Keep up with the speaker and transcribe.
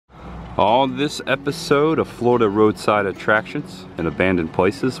On this episode of Florida Roadside Attractions and Abandoned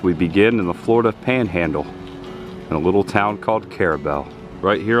Places, we begin in the Florida Panhandle in a little town called Carrabelle.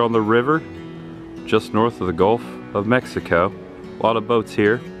 Right here on the river, just north of the Gulf of Mexico. A lot of boats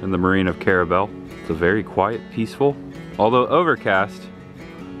here in the marine of Carrabelle. It's a very quiet, peaceful, although overcast,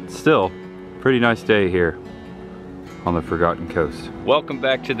 still pretty nice day here on the Forgotten Coast. Welcome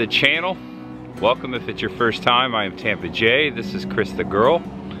back to the channel. Welcome if it's your first time. I am Tampa J. This is Chris the Girl.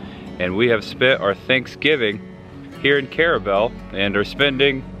 And we have spent our Thanksgiving here in Carrabelle and are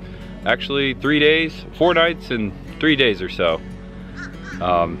spending actually 3 days, 4 nights and 3 days or so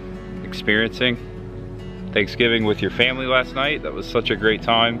experiencing Thanksgiving with your family last night. That was such a great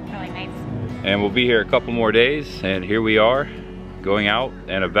time. Really nice. And we'll be here a couple more days, and here we are going out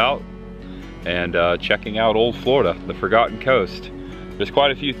and about and checking out old Florida, the Forgotten Coast. There's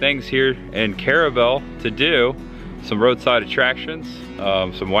quite a few things here in Carrabelle to do. Some roadside attractions,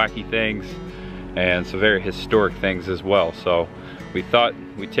 some wacky things, and some very historic things as well. So we thought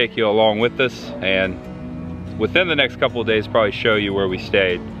we'd take you along with us, and within the next couple of days probably show you where we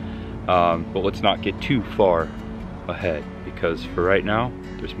stayed. But let's not get too far ahead, because for right now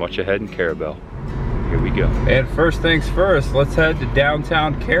there's much ahead in Carrabelle. Here we go. And first things first, let's head to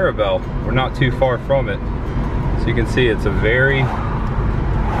downtown Carrabelle. We're not too far from it. So you can see it's a very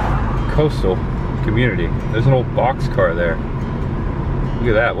coastal community. There's an old boxcar there. Look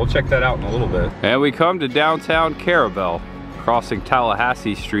at that. We'll check that out in a little bit. And we come to downtown Carrabelle, crossing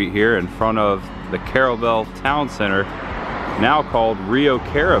Tallahassee Street here in front of the Carrabelle Town Center, now called Rio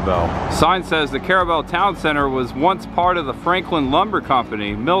Carrabelle. Sign says the Carrabelle Town Center was once part of the Franklin Lumber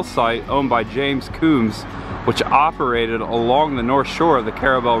Company mill site owned by James Coombs, which operated along the north shore of the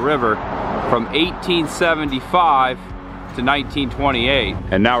Carrabelle River from 1875 to 1928.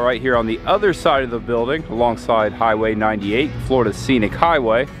 And now right here on the other side of the building, alongside Highway 98, Florida's Scenic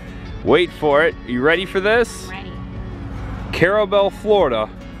Highway. Wait for it. Are you ready for this? Ready. Carrabelle, Florida,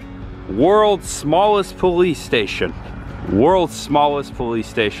 world's smallest police station. World's smallest police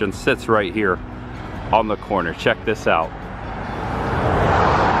station sits right here on the corner. Check this out.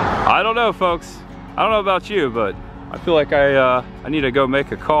 I don't know, folks. I don't know about you, but I feel like I need to go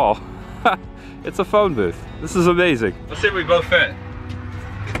make a call. It's a phone booth. This is amazing. Let's see if we both fit.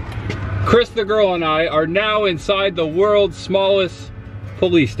 Chris the Girl and I are now inside the world's smallest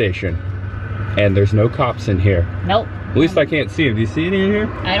police station. And there's no cops in here. Nope. At least I can't see them. Do you see any in here?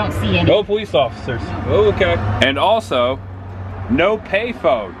 I don't see any. No police officers. Oh, okay. And also, no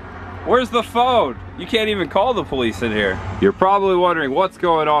payphone. Where's the phone? You can't even call the police in here. You're probably wondering what's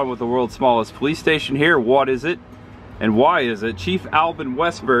going on with the world's smallest police station here. What is it? And why is it? Chief Alvin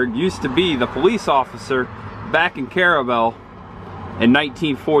Westberg used to be the police officer back in Carrabelle in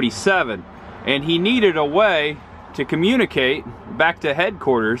 1947, and he needed a way to communicate back to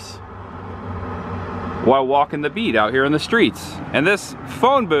headquarters while walking the beat out here in the streets. And this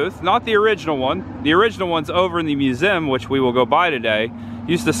phone booth, not the original one, the original one's over in the museum, which we will go by today,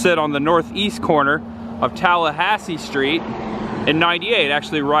 used to sit on the northeast corner of Tallahassee Street in 98,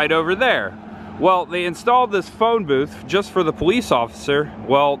 actually right over there. Well, they installed this phone booth just for the police officer.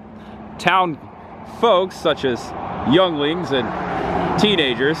 Well, town folks, such as younglings and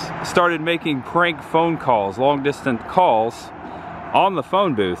teenagers, started making prank phone calls, long-distance calls, on the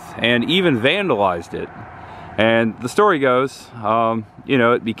phone booth, and even vandalized it. And the story goes, you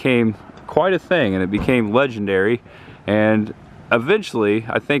know, it became quite a thing, and it became legendary. And eventually,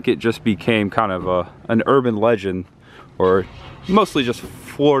 I think it just became kind of an urban legend, or mostly just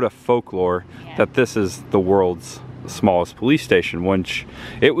Florida folklore, that this is the world's smallest police station, which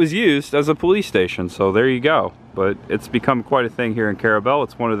it was used as a police station, so there you go. But it's become quite a thing here in Carrabelle.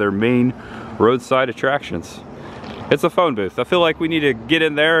 It's one of their main roadside attractions. It's a phone booth. I feel like we need to get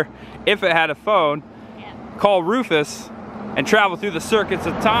in there, if it had a phone, call Rufus, and travel through the circuits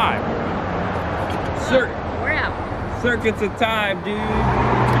of time. We're out. Circuits of time, dude.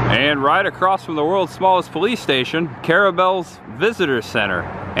 And right across from the world's smallest police station, Carrabelle's Visitor Center,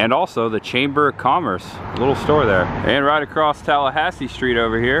 and also the Chamber of Commerce, little store there. And right across Tallahassee Street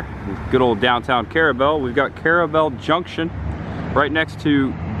over here, good old downtown Carrabelle, we've got Carrabelle Junction, right next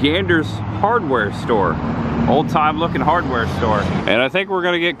to Gander's Hardware Store. Old time looking hardware store. And I think we're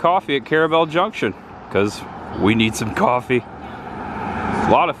gonna get coffee at Carrabelle Junction, because we need some coffee. A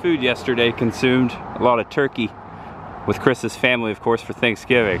lot of food yesterday consumed, a lot of turkey with Chris's family, of course, for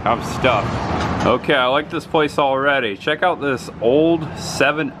Thanksgiving. I'm stuffed. Okay, I like this place already. Check out this old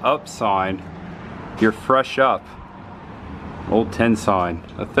 7-Up sign. You're fresh up. Old 10 sign.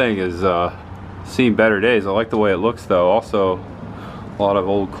 That thing is seen better days. I like the way it looks though. Also, a lot of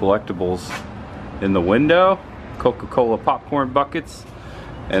old collectibles in the window. Coca-Cola popcorn buckets.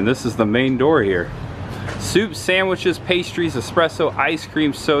 And this is the main door here. Soup, sandwiches, pastries, espresso, ice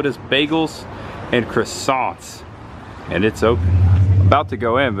cream, sodas, bagels, and croissants. And it's open. About to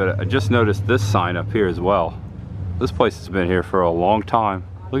go in, but I just noticed this sign up here as well. This place has been here for a long time.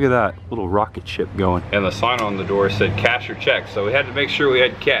 Look at that little rocket ship going. And the sign on the door said cash or check, so we had to make sure we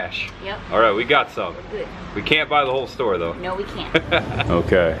had cash. Yep. All right, we got some. Good. We can't buy the whole store though. No, we can't.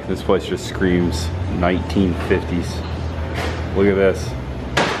 Okay, this place just screams 1950s. Look at this.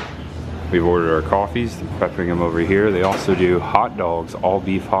 We've ordered our coffees, they're prepping them over here. They also do hot dogs, all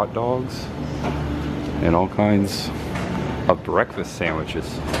beef hot dogs, and all kinds of breakfast sandwiches.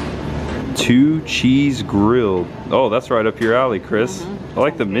 2 cheese grilled. Oh, that's right up your alley, Chris. I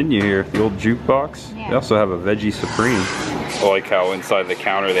like the menu here, the old jukebox. Yeah. They also have a veggie supreme. I like how inside the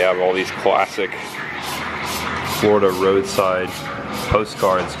counter they have all these classic Florida roadside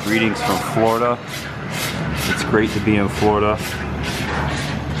postcards. Greetings from Florida. It's great to be in Florida.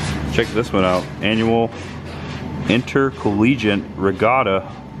 Check this one out. Annual Intercollegiate Regatta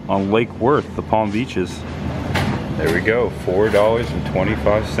on Lake Worth, the Palm Beaches. There we go,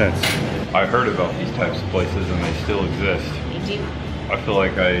 $4.25. I heard about these types of places and they still exist. They do. I feel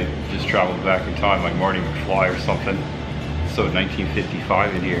like I just traveled back in time, like Marty McFly or something. So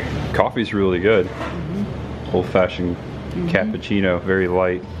 1955 in here. Coffee's really good. Old-fashioned cappuccino, very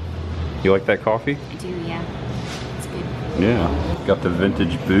light. You like that coffee? I do, yeah. It's good. Yeah. Got the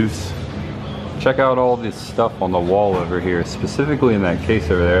vintage booths. Check out all this stuff on the wall over here. Specifically in that case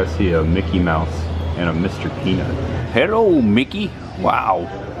over there, I see a Mickey Mouse and a Mr. Peanut. Hello, Mickey. Wow.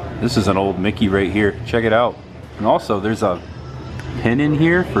 This is an old Mickey right here. Check it out. And also there's a pin in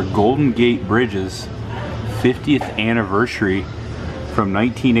here for Golden Gate Bridge's 50th anniversary from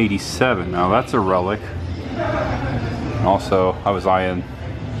 1987. Now that's a relic. And also I was eyeing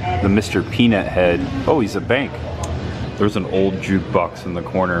the Mr. Peanut head. Oh, he's a bank. There's an old jukebox in the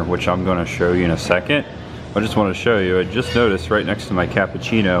corner, which I'm going to show you in a second. I just want to show you, I just noticed right next to my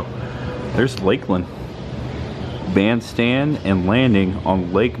cappuccino, there's Lakeland. Bandstand and landing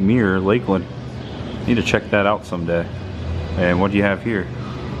on Lake Mirror, Lakeland. Need to check that out someday. And what do you have here?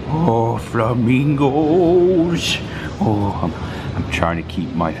 Oh, flamingos. Oh, I'm trying to keep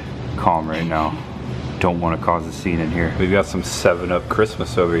my calm right now. Don't want to cause a scene in here. We've got some 7-Up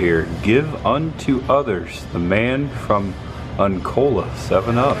Christmas over here. Give unto others. The man from Uncola,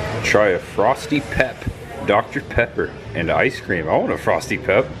 7-Up. Try a Frosty Pep, Dr. Pepper, and ice cream. I want a Frosty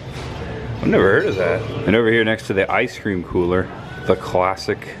Pep. I've never heard of that. And over here next to the ice cream cooler, the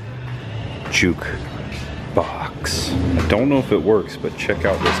classic juke box. I don't know if it works, but check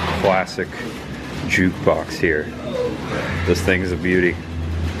out this classic jukebox here. This thing's a beauty.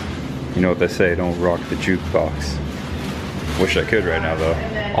 You know what they say, don't rock the jukebox. Wish I could right now though.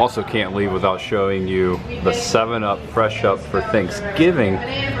 Also can't leave without showing you the 7-Up Fresh Up for Thanksgiving.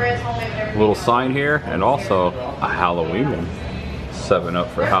 A little sign here, and also a Halloween one. 7-Up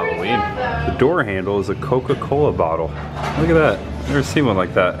for Halloween. The door handle is a Coca-Cola bottle. Look at that. Never seen one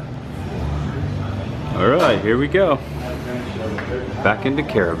like that. Alright, here we go. Back into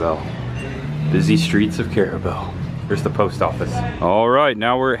Carrabelle. Busy streets of Carrabelle. Here's the post office. Alright,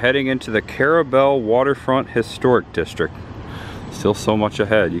 now we're heading into the Carrabelle Waterfront Historic District. Still so much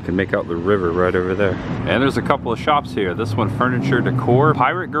ahead. You can make out the river right over there. And there's a couple of shops here. This one, Furniture Decor.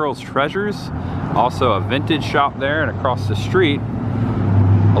 Pirate Girls Treasures. Also a vintage shop there, and across the street,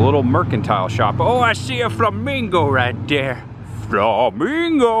 a little mercantile shop. Oh, I see a flamingo right there.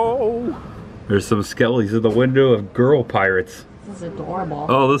 Flamingo! There's some skellies in the window of girl pirates. This is adorable.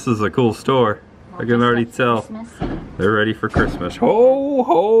 Oh, this is a cool store. I can already tell. They're ready for Christmas. Ho,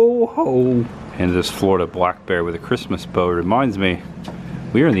 ho, ho. And this Florida black bear with a Christmas bow reminds me,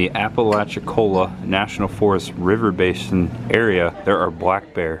 we are in the Apalachicola National Forest River Basin area. There are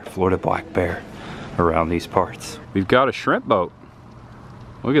black bear, Florida black bear, around these parts. We've got a shrimp boat.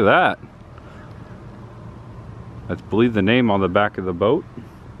 Look at that. I believe the name on the back of the boat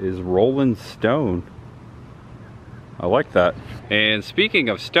is Rolling Stone. I like that. And speaking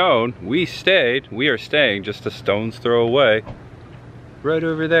of stone, we are staying just a stone's throw away. Right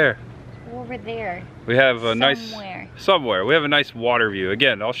over there. Over there. We have a somewhere. We have a nice water view.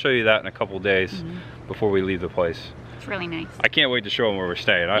 Again, I'll show you that in a couple days before we leave the place. It's really nice. I can't wait to show them where we're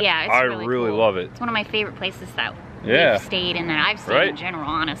staying. Yeah, it's I really cool. love it. It's one of my favorite places that we've stayed in, that I've stayed in general,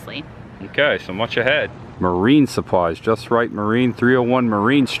 honestly. Okay, so much ahead. Marine supplies, Just Right Marine, 301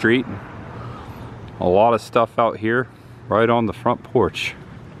 Marine Street. A lot of stuff out here, right on the front porch.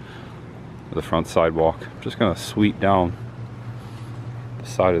 The front sidewalk. Just gonna sweep down the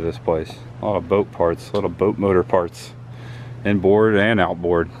side of this place. A lot of boat parts, a lot of boat motor parts. Inboard and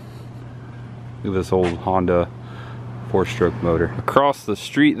outboard. Look at this old Honda 4-stroke motor. Across the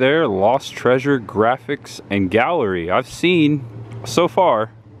street there, Lost Treasure Graphics and Gallery. I've seen, so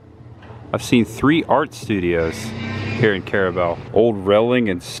far, I've seen 3 art studios here in Carrabelle. Old railing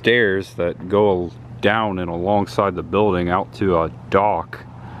and stairs that go down and alongside the building out to a dock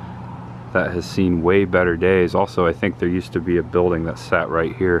that has seen way better days. Also, I think there used to be a building that sat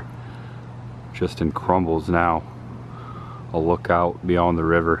right here, just in crumbles now. A lookout beyond the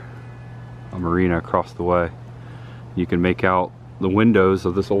river, a marina across the way. You can make out the windows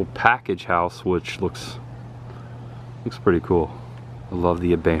of this old package house, which looks pretty cool. I love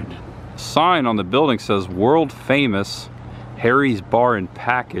the abandoned. Sign on the building says world famous Harry's Bar and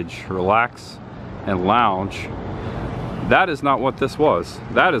Package, relax and lounge. That is not what this was.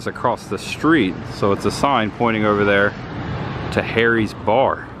 That is across the street. So it's a sign pointing over there to Harry's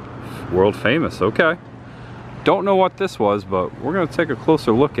Bar. World famous, okay. Don't know what this was, but we're gonna take a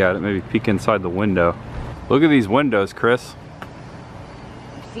closer look at it, maybe peek inside the window. Look at these windows, Chris.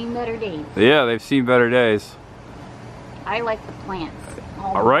 I've seen better days. Yeah, they've seen better days. I like the plants.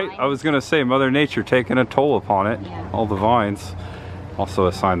 All right, I was gonna say Mother Nature taking a toll upon it. Yeah. All the vines. Also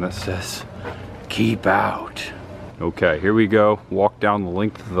a sign that says, keep out. Okay, here we go. Walk down the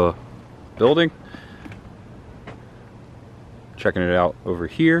length of the building. Checking it out over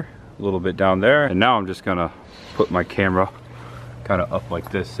here, a little bit down there. And now I'm just gonna put my camera kind of up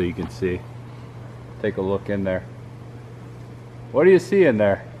like this so you can see. Take a look in there. What do you see in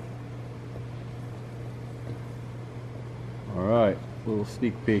there? All right, little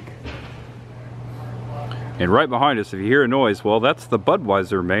sneak peek. And right behind us, if you hear a noise, well, that's the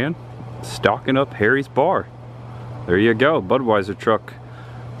Budweiser man stocking up Harry's Bar. There you go, Budweiser truck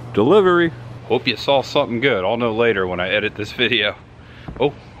delivery. Hope you saw something good. I'll know later when I edit this video.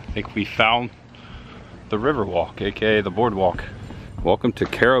 Oh, I think we found the Riverwalk, aka the boardwalk. Welcome to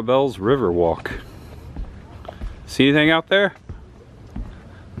Carrabelle's Riverwalk. See anything out there?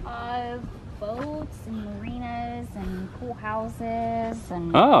 Boats and marinas and pool houses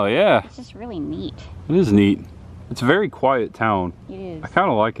and... Oh yeah. It's just really neat. It is neat. It's a very quiet town. It is. I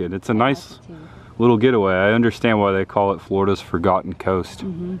kind of like it. It's a nice little getaway. I understand why they call it Florida's Forgotten Coast.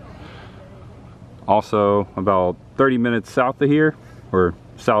 Mm-hmm. Also, about 30 minutes south of here, or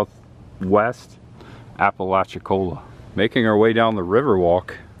southwest, Apalachicola. Making our way down the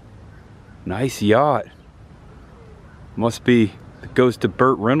Riverwalk. Nice yacht. Must be, it goes to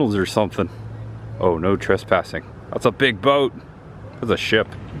Burt Reynolds or something. Oh, no trespassing. That's a big boat. That's a ship.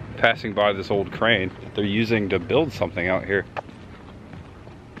 Passing by this old crane that they're using to build something out here.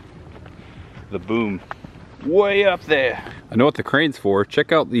 The boom. Way up there. I know what the crane's for.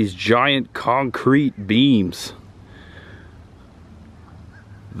 Check out these giant concrete beams.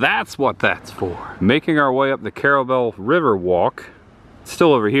 That's what that's for. Making our way up the Carrabelle River Walk. It's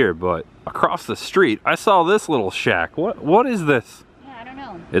still over here, but across the street, I saw this little shack. What is this? Yeah, I don't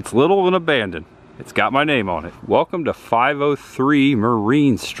know. It's little and abandoned. It's got my name on it. Welcome to 503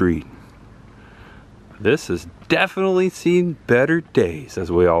 Marine Street. This has definitely seen better days,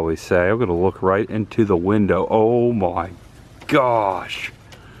 as we always say. I'm gonna look right into the window. Oh my gosh.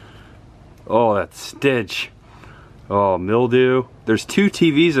 Oh, that stench. Oh, mildew. There's 2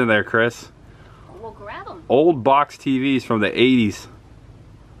 TVs in there, Chris. We'll grab them. Old box TVs from the 80s.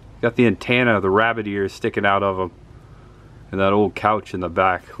 Got the antenna, the rabbit ears sticking out of them. And that old couch in the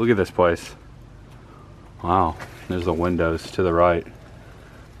back. Look at this place. Wow, there's the windows to the right.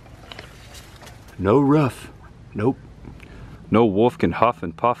 No roof. Nope. No wolf can huff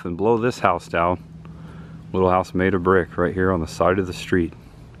and puff and blow this house down. Little house made of brick right here on the side of the street.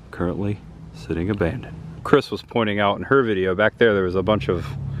 Currently sitting abandoned. Chris was pointing out in her video, back there was a bunch of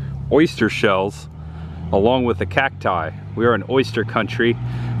oyster shells along with the cacti. We are in oyster country.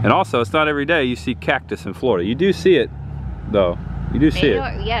 And also, it's not every day you see cactus in Florida. You do see it, though. You do see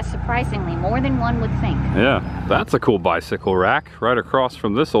it. Yeah, surprisingly, more than one would think. Yeah, that's a cool bicycle rack right across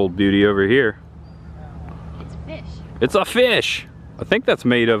from this old beauty over here. It's fish. It's a fish! I think that's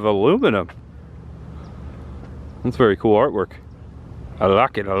made of aluminum. That's very cool artwork. I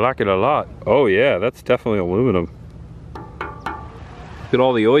like it a lot. Oh yeah, that's definitely aluminum. Look at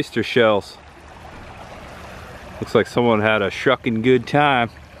all the oyster shells. Looks like someone had a shucking good time.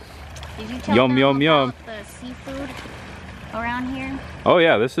 Did you tell Yum, them yum, yum. about the seafood around here? Oh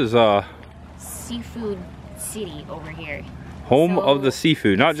yeah, this is Seafood city over here. home So, of the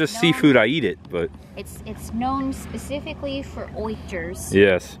seafood. Not just seafood, I eat it, but it's known specifically for oysters.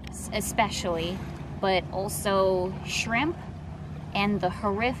 yes. Especially, but also shrimp and the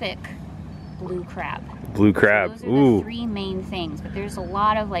horrific blue crab. Blue crab. So those are Ooh. the 3 main things, but there's a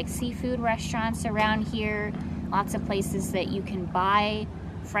lot of like seafood restaurants around here, lots of places that you can buy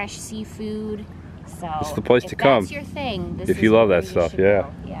fresh seafood, So it's the place to come. If that's your thing, this if is you love where that stuff, should yeah.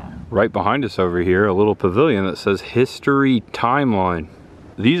 go. Yeah. Right behind us over here, a little pavilion that says History Timeline.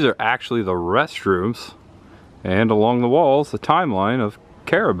 These are actually the restrooms, and along the walls, the timeline of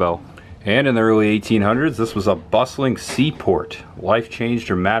Carrabelle. And in the early 1800s, this was a bustling seaport. Life changed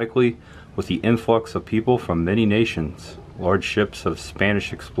dramatically with the influx of people from many nations. Large ships of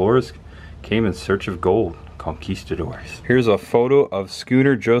Spanish explorers came in search of gold, conquistadors. Here's a photo of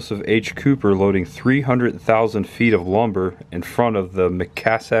schooner Joseph H. Cooper loading 300,000 feet of lumber in front of the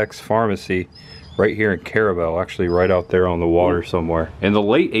McCassacks Pharmacy right here in Carrabelle, actually right out there on the water somewhere. In the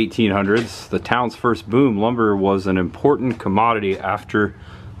late 1800s, the town's first boom, lumber was an important commodity after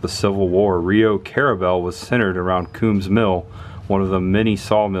the Civil War. Rio Carrabelle was centered around Coombs Mill, one of the many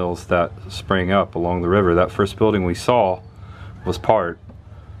sawmills that sprang up along the river. That first building we saw was part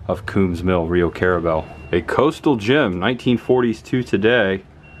of Coombs Mill, Rio Carrabelle. A coastal gym, 1940s to today,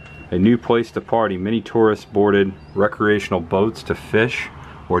 a new place to party. Many tourists boarded recreational boats to fish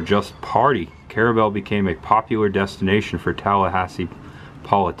or just party. Carrabelle became a popular destination for Tallahassee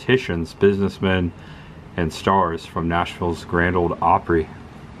politicians, businessmen, and stars from Nashville's Grand Ole Opry.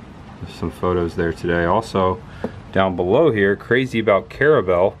 There's some photos there today. Also, down below here, crazy about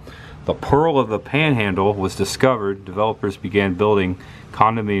Carrabelle, the Pearl of the Panhandle was discovered. Developers began building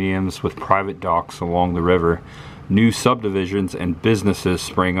condominiums with private docks along the river. New subdivisions and businesses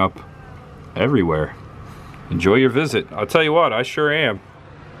sprang up everywhere. Enjoy your visit. I'll tell you what, I sure am.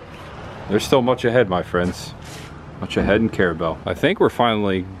 There's still much ahead, my friends. Much ahead in Carrabelle. I think we're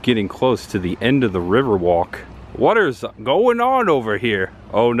finally getting close to the end of the river walk. What is going on over here?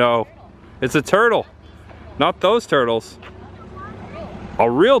 Oh no, it's a turtle. Not those turtles. A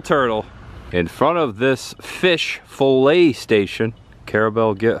real turtle. In front of this fish fillet station,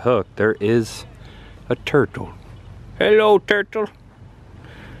 Carrabelle Get Hooked, there is a turtle. Hello, turtle.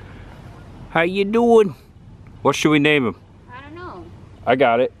 How you doing? What should we name him? I don't know. I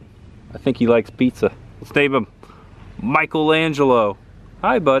got it. I think he likes pizza. Let's name him Michelangelo.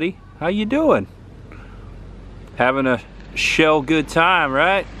 Hi, buddy. How you doing? Having a shell good time,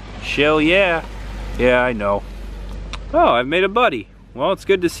 right? Shell, yeah. Yeah, I know. Oh, I've made a buddy. Well, it's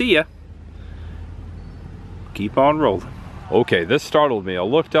good to see you. Keep on rolling. Okay, this startled me. I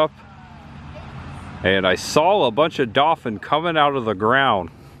looked up and I saw a bunch of dolphin coming out of the ground.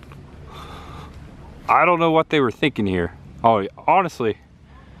 I don't know what they were thinking here. Oh, honestly,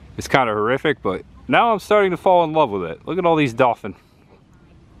 it's kind of horrific, but now I'm starting to fall in love with it. Look at all these dolphin.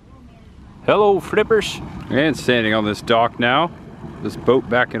 Hello, flippers. And standing on this dock now, this boat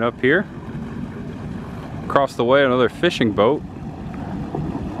backing up here. Across the way, another fishing boat.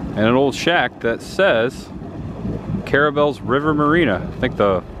 And an old shack that says Carrabelle's River Marina. I think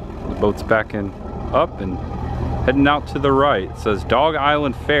the boat's backing up and heading out to the right. It says Dog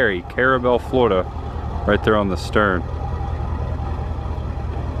Island Ferry, Carrabelle, Florida, right there on the stern.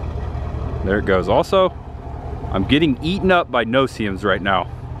 There it goes. Also, I'm getting eaten up by no-see-ums right now.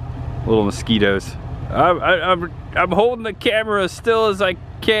 Little mosquitoes. I'm holding the camera as still as I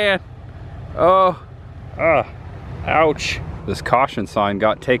can. Oh, ouch. This caution sign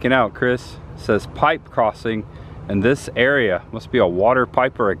got taken out, Chris. It says pipe crossing in this area. Must be a water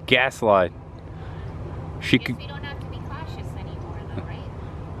pipe or a gas line. We don't have to be cautious anymore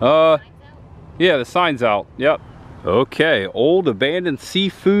though, right? Yeah, the sign's out. Yep. Okay, old abandoned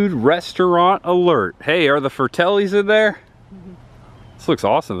seafood restaurant alert. Hey, are the Fertellis in there? This looks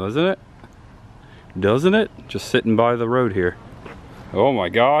awesome, doesn't it? Doesn't it? Just sitting by the road here. Oh my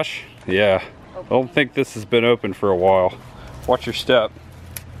gosh. Yeah. I don't think this has been open for a while. Watch your step.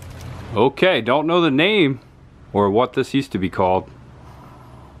 Okay, don't know the name or what this used to be called,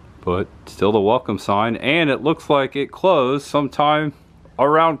 but still the welcome sign, and it looks like it closed sometime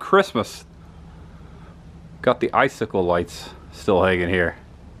around Christmas. Got the icicle lights still hanging here.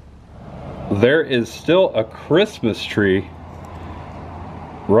 There is still a Christmas tree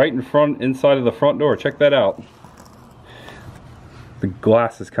right in front, inside of the front door. Check that out. The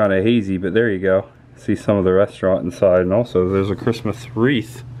glass is kind of hazy, but there you go. See some of the restaurant inside, and also there's a Christmas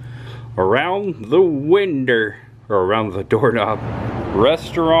wreath around the window, or around the doorknob.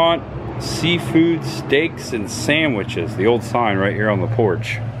 Restaurant, seafood, steaks, and sandwiches. The old sign right here on the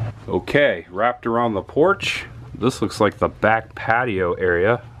porch. Okay, wrapped around the porch. This looks like the back patio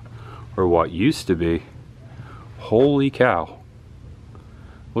area, or what used to be. Holy cow.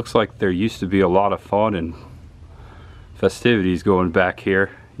 Looks like there used to be a lot of fun and festivities going back here.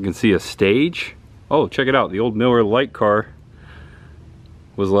 You can see a stage. Oh, check it out. The old Miller Lite car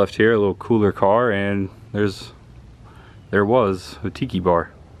was left here, a little cooler car, and there was a tiki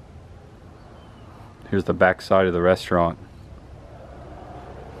bar. Here's the back side of the restaurant.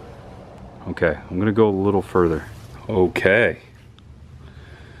 Okay, I'm gonna go a little further. Okay.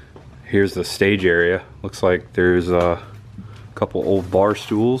 Here's the stage area. Looks like there's a couple old bar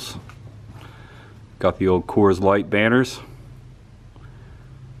stools. Got the old Coors Light banners.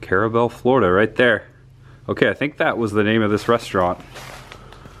 Carrabelle, Florida, right there. Okay, I think that was the name of this restaurant.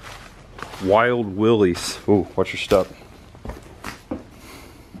 Wild Willie's. Ooh, watch your step.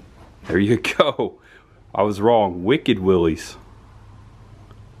 There you go. I was wrong. Wicked Willie's.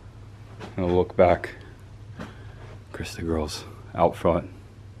 I'm gonna look back. Krista girls out front.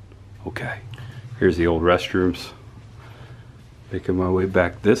 Okay. Here's the old restrooms. Making my way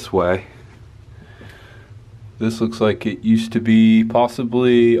back this way. This looks like it used to be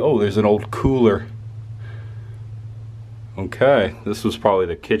possibly, oh, there's an old cooler. Okay, this was probably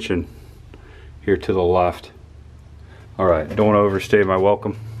the kitchen here to the left. All right, don't want to overstay my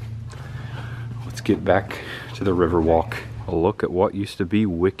welcome. Let's get back to the river walk. A look at what used to be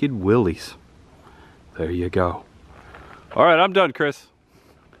Wicked Willie's. There you go. All right, I'm done, Chris.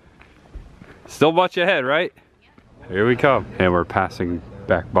 Still much ahead, right? Here we come. And we're passing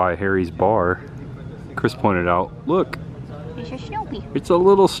back by Harry's bar. Chris pointed out, look. It's your Snoopy. It's a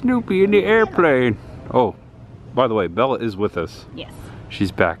little Snoopy in the airplane. Oh, by the way, Bella is with us. Yes.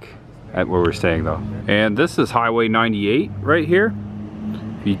 She's back at where we're staying though. And this is Highway 98 right here.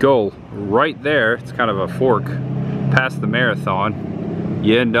 If you go right there, it's kind of a fork past the marathon.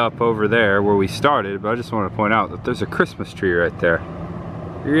 You end up over there where we started, but I just want to point out that there's a Christmas tree right there.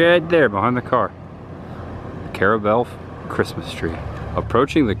 Right there behind the car. The Carrabelle Christmas tree.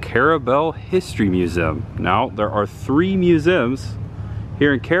 Approaching the Carrabelle History Museum. Now, there are 3 museums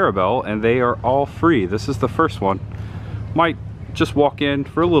here in Carrabelle, and they are all free. This is the first one. Might just walk in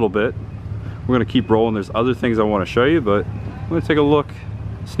for a little bit. We're gonna keep rolling. There's other things I want to show you, but I'm gonna take a look,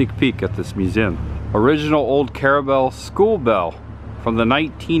 sneak peek at this museum. Original old Carrabelle school bell from the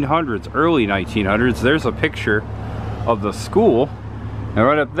 1900s, early 1900s. There's a picture of the school, and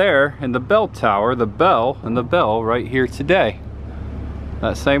right up there in the bell tower, the bell and the bell right here today.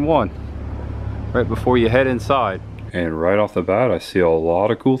 That same one, right before you head inside. And right off the bat, I see a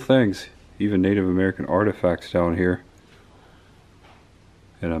lot of cool things, even Native American artifacts down here.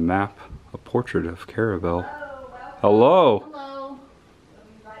 And a map, a portrait of Carrabelle. Hello. Hello.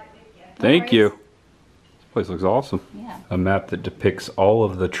 Thank you. This place looks awesome. Yeah. A map that depicts all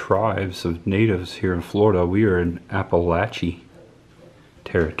of the tribes of natives here in Florida. We are in Appalachia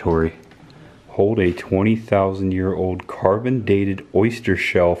territory. Hold a 20,000-year-old carbon-dated oyster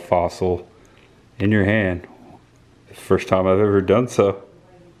shell fossil in your hand. First time I've ever done so.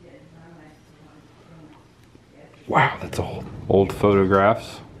 Wow, that's old. Old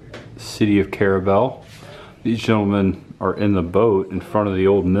photographs. City of Carrabelle. These gentlemen are in the boat in front of the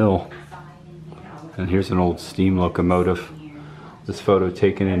old mill. And here's an old steam locomotive. This photo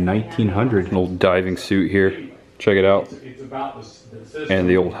taken in 1900. An old diving suit here. Check it out. And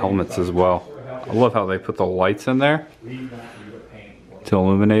the old helmets as well. I love how they put the lights in there to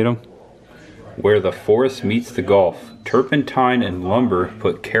illuminate them. Where the forest meets the Gulf, turpentine and lumber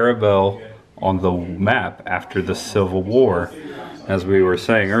put Carrabelle on the map after the Civil War. As we were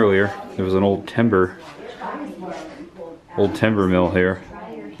saying earlier, there was an old timber mill here,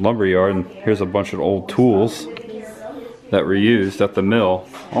 lumber yard, and here's a bunch of old tools that were used at the mill.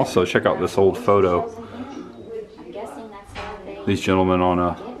 Also, check out this old photo. These gentlemen on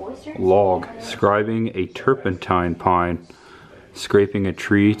a log scribing a turpentine pine, scraping a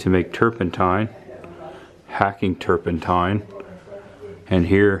tree to make turpentine, hacking turpentine, and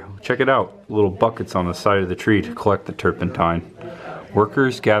here, check it out, little buckets on the side of the tree to collect the turpentine.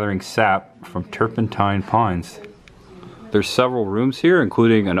 Workers gathering sap from turpentine pines. There's several rooms here,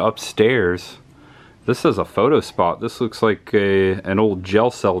 including an upstairs. This is a photo spot. This looks like an old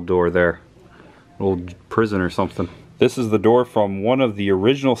jail cell door there, an old prison or something. This is the door from one of the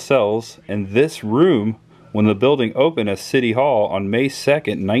original cells in this room when the building opened as City Hall on May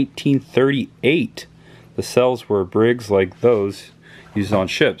 2nd, 1938. The cells were brigs like those used on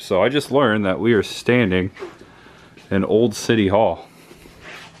ships. So I just learned that we are standing in old City Hall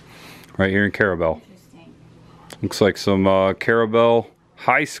right here in Carrabelle. Looks like some Carrabelle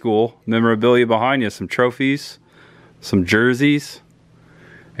High School memorabilia behind you. Some trophies, some jerseys,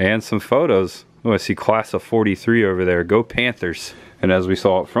 and some photos. Oh, I see class of 43 over there. Go Panthers. And as we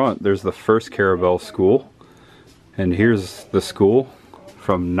saw up front, there's the first Carrabelle school. And here's the school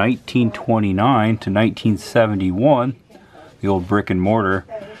from 1929 to 1971. The old brick and mortar.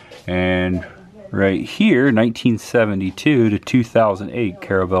 And right here, 1972 to 2008,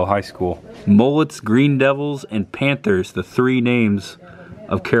 Carrabelle High School. Mullets, Green Devils, and Panthers, the 3 names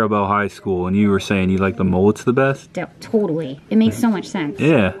of Carrabelle High School, and you were saying you like the mullets the best? Totally. It makes so much sense.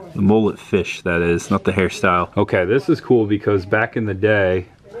 Yeah, the mullet fish, that is, not the hairstyle. Okay, this is cool because back in the day,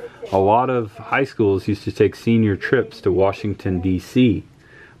 a lot of high schools used to take senior trips to Washington, D.C.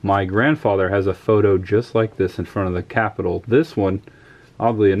 My grandfather has a photo just like this in front of the Capitol. This one,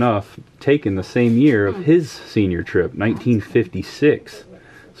 oddly enough, taken the same year of his senior trip, 1956.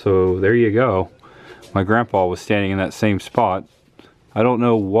 So there you go. My grandpa was standing in that same spot. I don't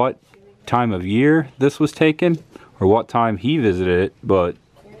know what time of year this was taken or what time he visited it, but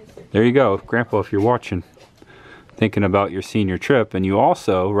there you go. Grandpa, if you're watching, thinking about your senior trip. And you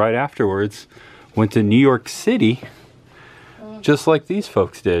also, right afterwards, went to New York City, just like these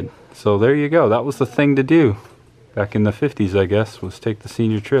folks did. So there you go. That was the thing to do back in the 50s, I guess, was take the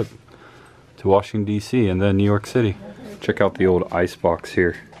senior trip to Washington, D.C. and then New York City. Check out the old ice box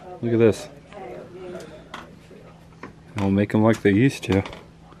here. Look at this. They'll make them like they used to.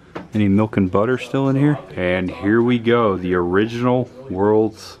 Any milk and butter still in here? And here we go, the original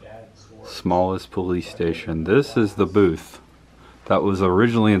world's smallest police station. This is the booth that was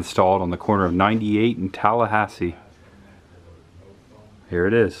originally installed on the corner of 98 and Tallahassee. Here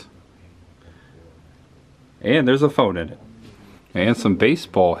it is. And there's a phone in it. And some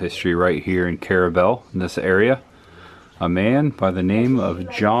baseball history right here in Carrabelle, in this area. A man by the name of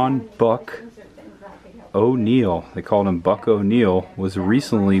John Buck O'Neill, they called him Buck O'Neill, was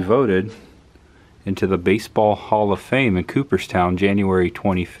recently voted into the Baseball Hall of Fame in Cooperstown, January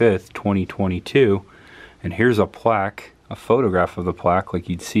 25th, 2022. And here's a plaque, a photograph of the plaque like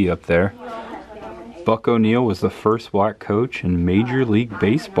you'd see up there. Buck O'Neill was the first black coach in Major League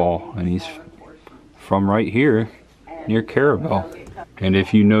Baseball, and he's from right here near Carrabelle. And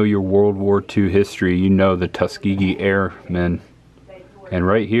if you know your World War II history, you know the Tuskegee Airmen. And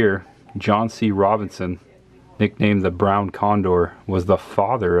right here, John C. Robinson, nicknamed the Brown Condor, was the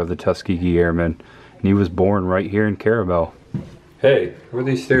father of the Tuskegee Airmen, and he was born right here in Carrabelle. Hey, where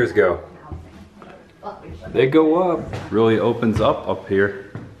these stairs go? They go up. Really opens up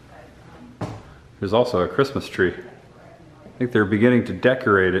here. There's also a Christmas tree. I think they're beginning to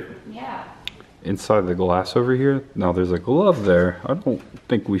decorate it. Yeah. Inside the glass over here, now there's a glove there. I don't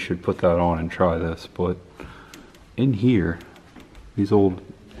think we should put that on and try this, but in here, these old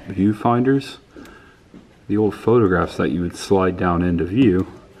viewfinders, the old photographs that you would slide down into view,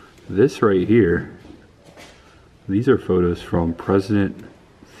 this right here, these are photos from President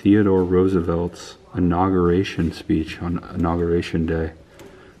Theodore Roosevelt's inauguration speech on Inauguration Day.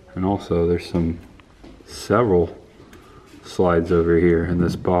 And also there's several slides over here in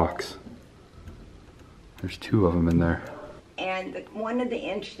this box. There's two of them in there. And one of the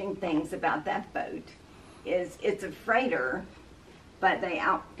interesting things about that boat is it's a freighter, but they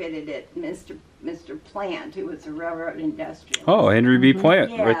outfitted it. Mr. Plant, who was a railroad industrialist. Oh, Henry B.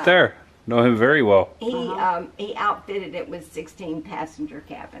 Plant, Yeah. right there. Know him very well. He outfitted it with 16 passenger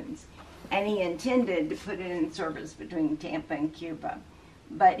cabins, and he intended to put it in service between Tampa and Cuba.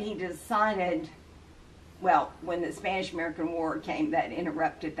 But he decided, well, when the Spanish-American War came, that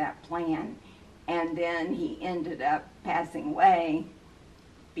interrupted that plan. And then he ended up passing away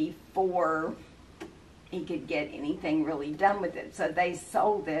before he could get anything really done with it. So they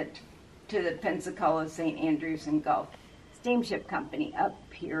sold it to the Pensacola, St. Andrews, and Gulf Steamship Company up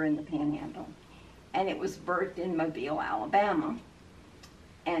here in the Panhandle. And it was birthed in Mobile, Alabama.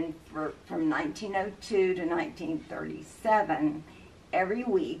 And from 1902 to 1937, every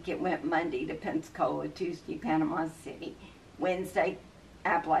week it went Monday to Pensacola, Tuesday Panama City, Wednesday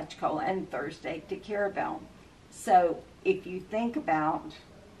Apalachicola, and Thursday to Carrabelle. So if you think about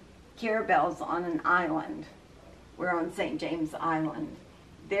Carrabelle's on an island, we're on St. James Island.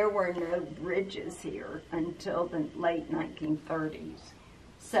 There were no bridges here until the late 1930s.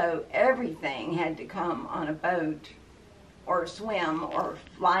 So everything had to come on a boat or swim or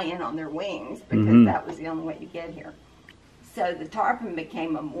fly in on their wings because that was the only way to get here. So the tarpon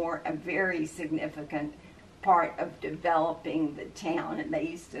became a very significant part of developing the town, and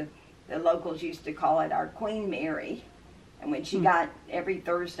the locals used to call it our Queen Mary. And when she got, every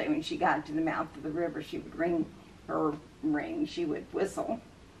Thursday when she got to the mouth of the river, she would she would whistle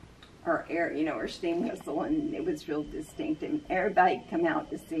her her steam whistle, and it was real distinct. And everybody'd come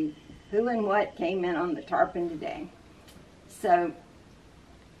out to see who and what came in on the tarpon today. So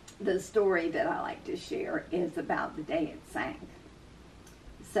the story that I like to share is about the day it sank.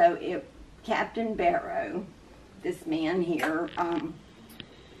 So Captain Barrow, this man here,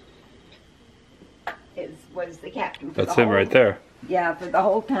 was the captain for That's him right there. Yeah, for the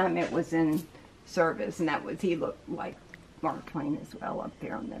whole time it was in service, and he looked like Mark Twain as well up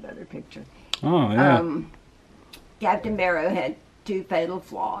there on that other picture. Oh, yeah. Captain Barrow had two fatal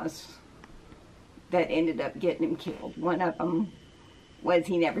flaws that ended up getting him killed. One of them was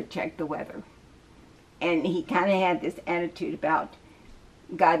he never checked the weather. And he kind of had this attitude about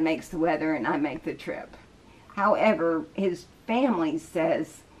God makes the weather and I make the trip. However, his family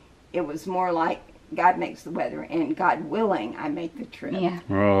says it was more like God makes the weather and God willing I make the trip. Yeah.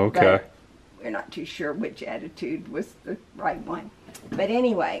 Oh, okay. But we're not too sure which attitude was the right one. But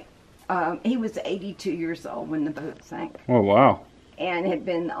anyway, he was 82 years old when the boat sank. Oh, wow. And had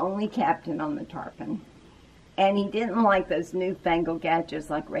been the only captain on the Tarpon. And he didn't like those newfangled gadgets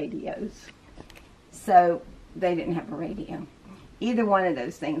like radios. So they didn't have a radio. Either one of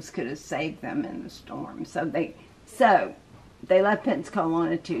those things could have saved them in the storm. So they left Pensacola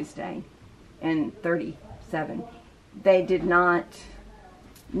on a Tuesday in 37. They did not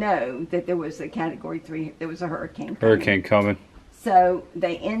know that there was a Category 3, there was a hurricane coming. Hurricane coming. So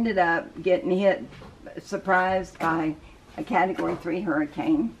they ended up getting hit, surprised by a Category 3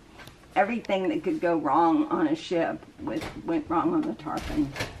 hurricane. Everything that could go wrong on a ship went wrong on the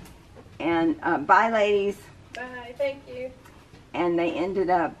Tarpon. And bye, ladies. Bye, thank you. And they ended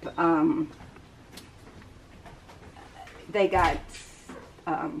up, they got,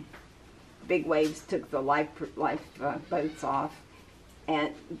 big waves took the life boats off.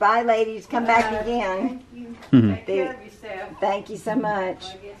 And bye, ladies, come back again. Thank you. Take care of yourself. Thank you so much.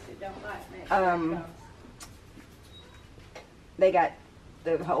 I guess it don't like me. They got,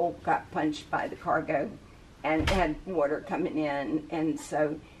 the hole got punched by the cargo and had water coming in. And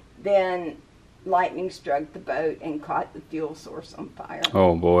so then lightning struck the boat and caught the fuel source on fire.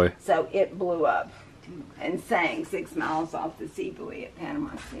 Oh, boy. So it blew up and sank 6 miles off the sea buoy at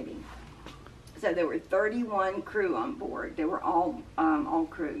Panama City. So there were 31 crew on board. They were all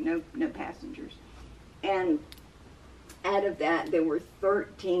crew, no passengers. And out of that, there were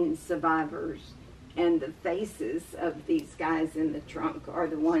 13 survivors. And the faces of these guys in the trunk are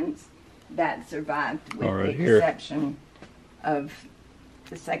the ones that survived, with the exception of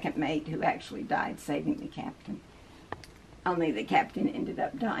the second mate who actually died saving the captain. Only the captain ended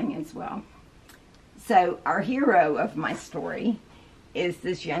up dying as well. So our hero of my story is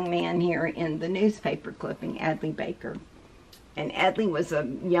this young man here in the newspaper clipping, Adley Baker. And Adley was a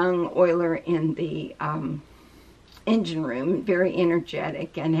young oiler in the engine room, very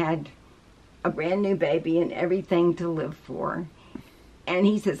energetic, and had a brand new baby and everything to live for. And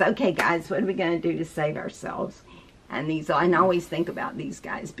he says, okay guys, what are we going to do to save ourselves? And I always think about these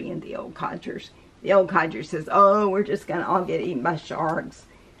guys being the old codgers. The old codger says, oh, we're just going to all get eaten by sharks.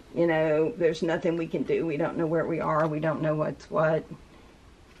 You know, there's nothing we can do. We don't know where we are. We don't know what's what.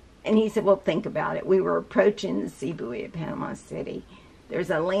 And he said, well, think about it. We were approaching the sea buoy at Panama City. There's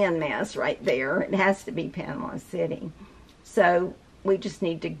a landmass right there. It has to be Panama City. So we just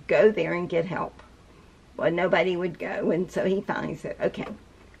need to go there and get help. Well, nobody would go. And so he finally said, okay,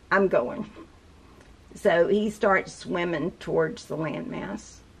 I'm going. So he starts swimming towards the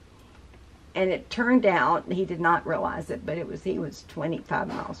landmass. And it turned out, he did not realize it, but he was 25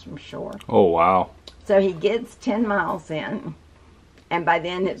 miles from shore. Oh, wow. So he gets 10 miles in, and by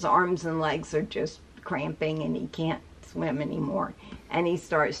then his arms and legs are just cramping and he can't swim anymore. And he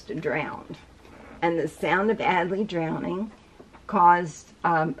starts to drown. And the sound of Adley drowning caused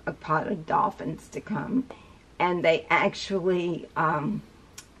a pod of dolphins to come. And they actually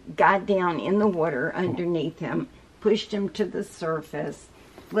got down in the water underneath him, pushed him to the surface,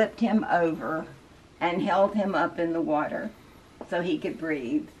 flipped him over, and held him up in the water so he could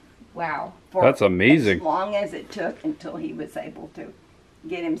breathe. Wow. That's amazing. As long as it took until he was able to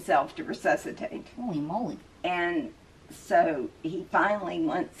get himself to resuscitate. Holy moly. And so he finally,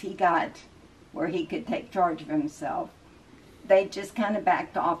 once he got where he could take charge of himself, they just kind of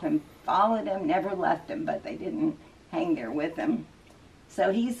backed off and followed him, never left him, but they didn't hang there with him.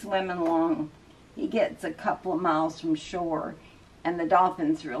 So he's swimming along. He gets a couple of miles from shore, and the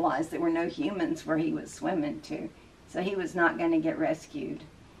dolphins realized there were no humans where he was swimming to. So he was not going to get rescued.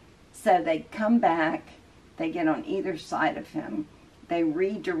 So they come back. They get on either side of him. They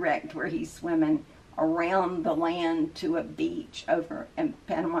redirect where he's swimming around the land to a beach over in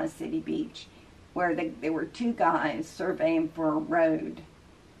Panama City Beach, where there were two guys surveying for a road.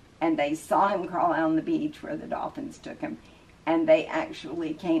 And they saw him crawl out on the beach where the dolphins took him. And they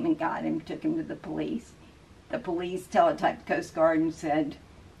actually came and got him, took him to the police. The police teletyped Coast Guard and said,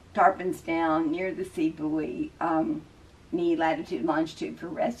 Tarpon's down near the sea buoy, need latitude, longitude for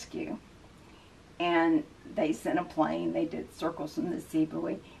rescue. And they sent a plane, they did circles in the sea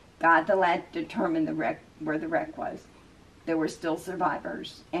buoy, got determined where the wreck was. There were still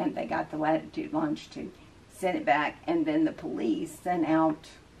survivors, and they got the latitude, longitude, sent it back, and then the police sent out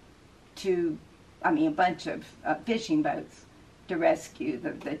a bunch of fishing boats to rescue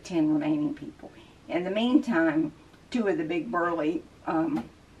the 10 remaining people. In the meantime, 2 of the big burly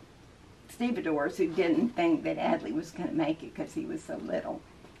stevedores who didn't think that Adley was going to make it because he was so little,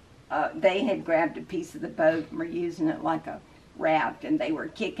 they had grabbed a piece of the boat and were using it like a raft, and they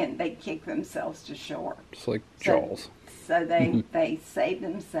kicked themselves to shore. It's like Jaws. So they saved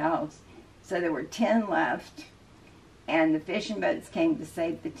themselves. So there were 10 left, and the fishing boats came to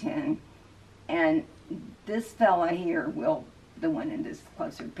save the 10. And this fella here, Will, the one in this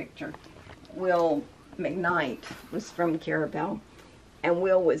closer picture, Will McKnight, was from Carrabelle, and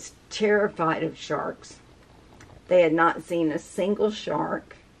Will was terrified of sharks. They had not seen a single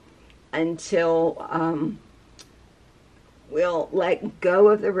shark until Will let go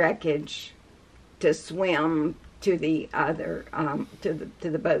of the wreckage to swim to the other to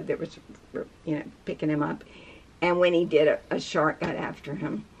the boat that was, you know, picking him up. And when he did, a shark got after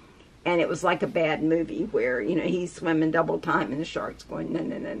him. And it was like a bad movie where, you know, he's swimming double time and the shark's going, no,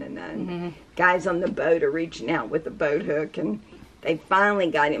 no, no, no, no. Mm-hmm. Guys on the boat are reaching out with a boat hook, and they finally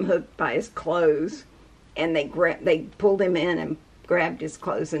got him hooked by his clothes. And they pulled him in and grabbed his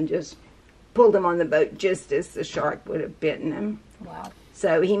clothes and just pulled him on the boat just as the shark would have bitten him. Wow.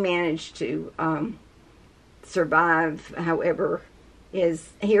 So he managed to survive. However, his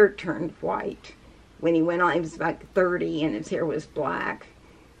hair turned white. When he went on, he was about 30 and his hair was black.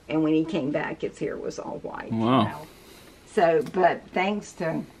 And when he came back, his hair was all white. Wow. So, but thanks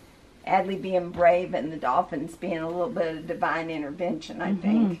to Adley being brave and the dolphins being a little bit of divine intervention, I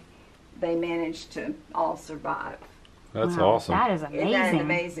think, they managed to all survive. That's awesome. That is amazing. Isn't that an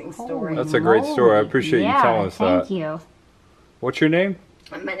amazing story? That's a great story. I appreciate you telling us that. Thank you. What's your name?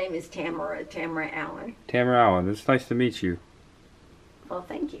 My name is Tamara Allen. Tamara Allen. It's nice to meet you. Well,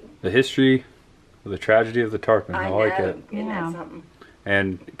 thank you. The history of the tragedy of the Tarpon. I like know. it. Isn't that something?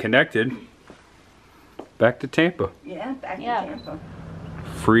 And connected back to Tampa. Yeah, back to Tampa.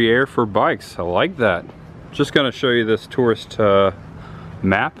 Free air for bikes. I like that. Just going to show you this tourist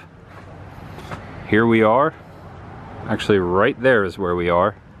map. Here we are. Actually, right there is where we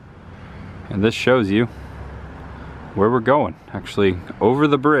are. And this shows you where we're going. Actually, over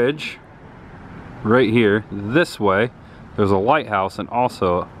the bridge, right here, this way, there's a lighthouse and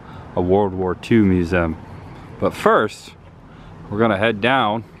also a World War II museum. But first, we're gonna head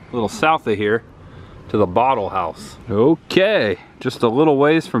down a little south of here to the Bottle House. Okay, just a little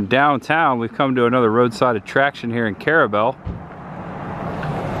ways from downtown, we've come to another roadside attraction here in Carrabelle.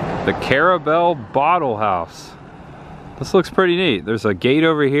 The Carrabelle Bottle House. This looks pretty neat. There's a gate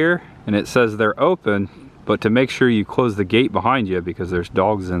over here and it says they're open, but to make sure you close the gate behind you because there's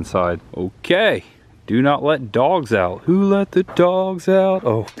dogs inside. Okay, do not let dogs out. Who let the dogs out?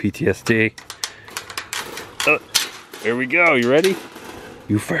 Oh, PTSD. Here we go, you ready?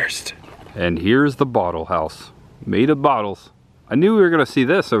 You first. And here's the Bottle House, made of bottles. I knew we were gonna see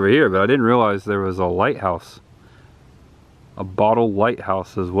this over here, but I didn't realize there was a lighthouse. A bottle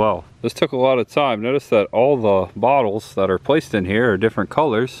lighthouse as well. This took a lot of time. Notice that all the bottles that are placed in here are different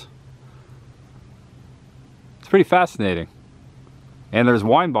colors. It's pretty fascinating. And there's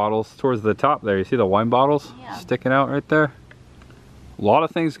wine bottles towards the top there. You see the wine bottles sticking out right there? A lot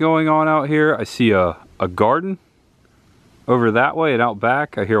of things going on out here. I see a garden over that way, and out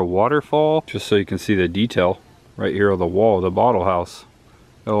back I hear a waterfall, just so you can see the detail right here on the wall of the Bottle House.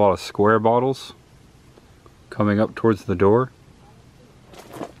 Got a lot of square bottles coming up towards the door.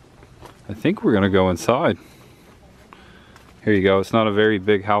 I think we're gonna go inside. Here you go. It's not a very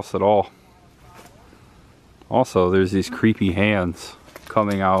big house at all. Also, there's these creepy hands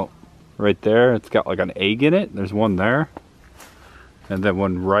coming out right there. It's got like an egg in it. There's one there, and then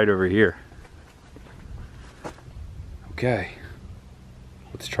one right over here. Okay,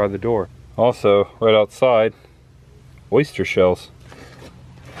 let's try the door. Also, right outside, oyster shells.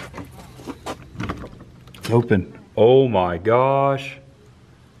 Open. Oh my gosh.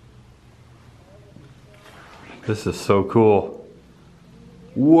 This is so cool.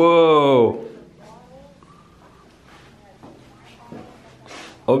 Whoa.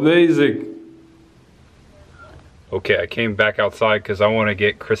 Amazing. Okay, I came back outside because I want to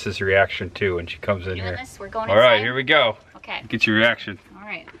get Chris's reaction too when she comes in here. We're going All right, here we go. Okay. Get your reaction. All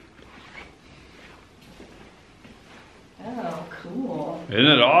right. Oh, cool. Isn't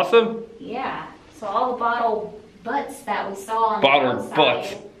it awesome? Yeah. So all the bottle butts that we saw on Bottle the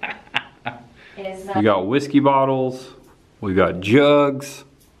butts. is We got whiskey bottles, we got jugs,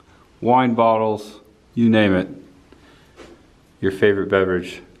 wine bottles, you name it. Your favorite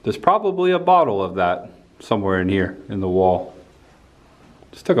beverage. There's probably a bottle of that somewhere in here in the wall.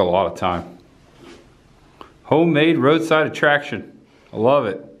 Just took a lot of time. Homemade roadside attraction. I love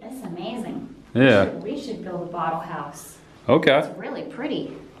it. That's amazing. Yeah. We should build a bottle house. Okay. It's really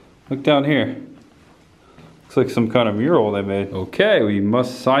pretty. Look down here. Looks like some kind of mural they made. Okay, we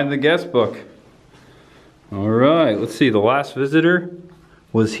must sign the guest book. All right, let's see. The last visitor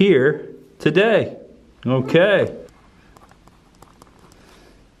was here today. Okay.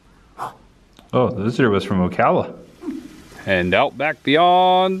 Oh, the visitor was from Ocala. And out back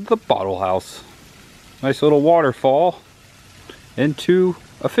beyond the bottle house. Nice little waterfall into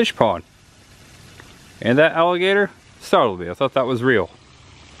a fish pond. And that alligator startled me. I thought that was real.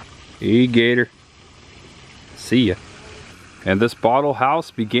 Hey, gator. See ya. And this bottle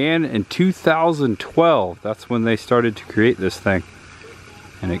house began in 2012. That's when they started to create this thing.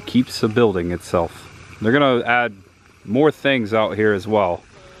 And it keeps building itself. They're gonna add more things out here as well.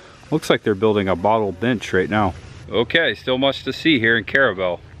 Looks like they're building a bottle bench right now. Okay, still much to see here in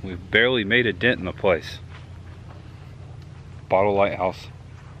Carrabelle. We've barely made a dent in the place. Bottle lighthouse.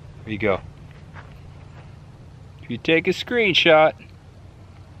 There you go. If you take a screenshot,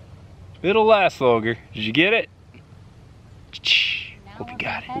 it'll last longer. Did you get it? Hope you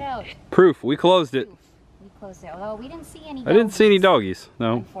got it. Proof, we closed it. We closed it. Although we didn't see any doggies. I didn't see any doggies,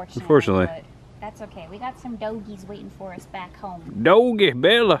 no, unfortunately. But that's okay. We got some doggies waiting for us back home. Doggy,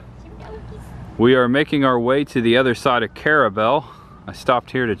 Bella. Some doggies. We are making our way to the other side of Carrabelle. I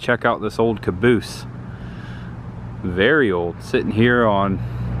stopped here to check out this old caboose. Very old, sitting here on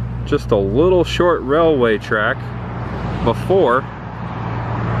just a little short railway track before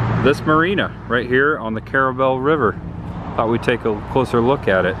this marina right here on the Carrabelle River. Thought we'd take a closer look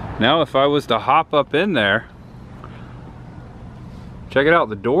at it. Now if I was to hop up in there, check it out,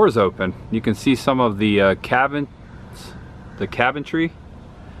 the door's open. You can see some of the cabinetry,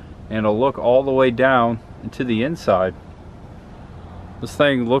 and it'll look all the way down into the inside. This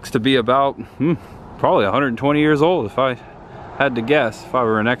thing looks to be about probably 120 years old if I had to guess, if I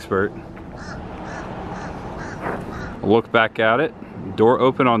were an expert. Look back at it, door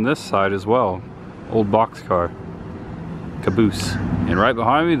open on this side as well. Old boxcar, caboose. And right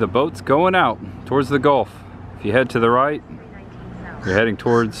behind me, the boat's going out towards the Gulf. If you head to the right, you're heading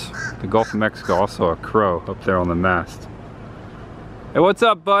towards the Gulf of Mexico. Also a crow up there on the mast. Hey, what's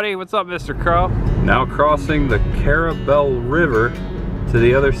up, buddy? What's up, Mr. Crow? Now crossing the Carrabelle River to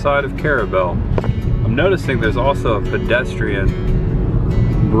the other side of Carrabelle. I'm noticing there's also a pedestrian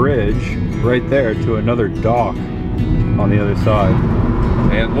bridge right there to another dock on the other side.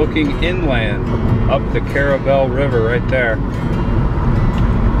 And looking inland up the Carrabelle River right there.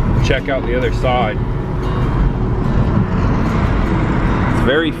 Check out the other side. It's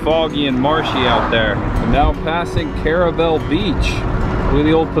very foggy and marshy out there. I'm now passing Carrabelle Beach. Look at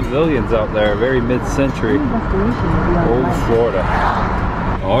the old pavilions out there, very mid-century. Old Florida.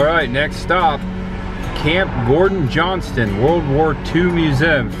 All right, next stop, Camp Gordon Johnston World War II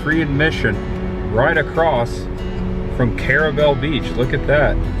Museum, free admission, right across from Carrabelle Beach. Look at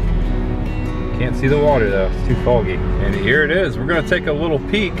that. Can't see the water though, it's too foggy. And here it is. We're gonna take a little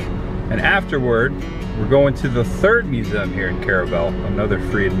peek, and afterward, we're going to the third museum here in Carrabelle, another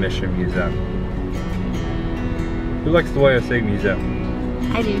free admission museum. Who likes the way I say museum?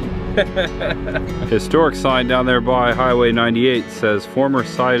 I do. Historic sign down there by Highway 98 says former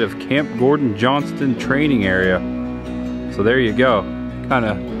site of Camp Gordon Johnston training area. So there you go. Kind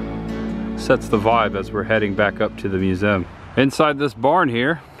of sets the vibe as we're heading back up to the museum. Inside this barn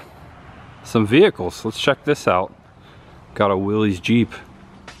here, some vehicles. Let's check this out. Got a Willys Jeep.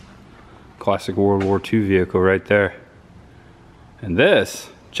 Classic World War II vehicle right there. And this,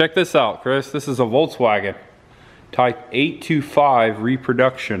 check this out, Chris. This is a Volkswagen. Type 825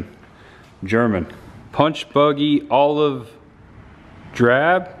 reproduction, German. Punch buggy olive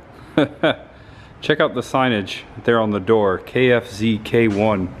drab. Check out the signage there on the door. KFZ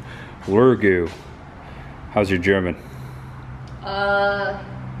K1 Lurgu. How's your German?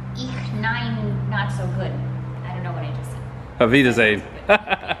 Ich nein, not so good. I don't know what I just said. Auf Wiedersehen.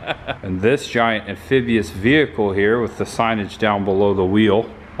 And this giant amphibious vehicle here with the signage down below the wheel.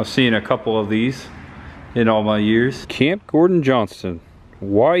 I've seen a couple of these in all my years. Camp Gordon Johnston.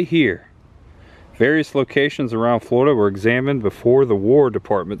 Why here? Various locations around Florida were examined before the War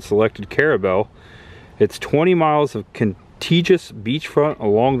Department selected Carrabelle. Its 20 miles of contiguous beachfront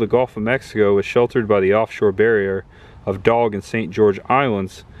along the Gulf of Mexico is sheltered by the offshore barrier of Dog and St. George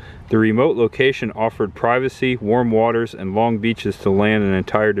Islands. The remote location offered privacy, warm waters, and long beaches to land an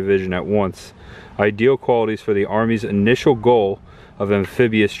entire division at once. Ideal qualities for the Army's initial goal of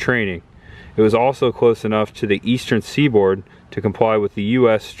amphibious training. It was also close enough to the eastern seaboard to comply with the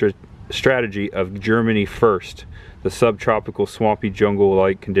U.S. strategy of Germany first. The subtropical swampy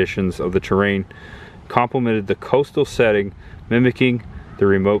jungle-like conditions of the terrain complemented the coastal setting, mimicking the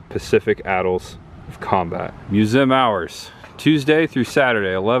remote Pacific atolls of combat. Museum hours, Tuesday through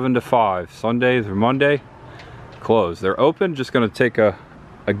Saturday, 11 to 5. Sunday through Monday, closed. They're open, just gonna take a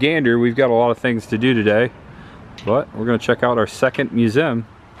gander. We've got a lot of things to do today, but we're gonna check out our second museum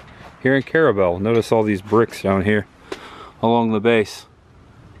here in Carrabelle. Notice all these bricks down here along the base.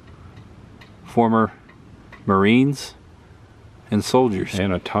 Former Marines and soldiers,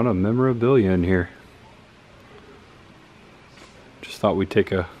 and a ton of memorabilia in here. Just thought we'd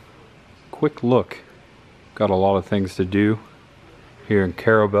take a quick look. Got a lot of things to do here in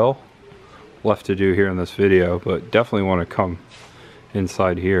Carrabelle. Left to do here in this video, but definitely want to come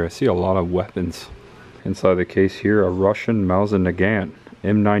inside here. I see a lot of weapons inside the case here. A Russian Mauser Nagant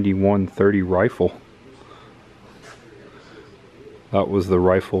M91 30 rifle. That was the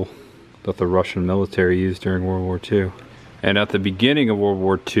rifle that the Russian military used during World War II. And at the beginning of World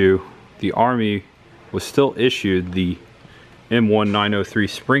War II, the Army was still issued the M1903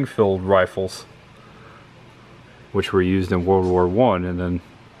 Springfield rifles, which were used in World War I, and then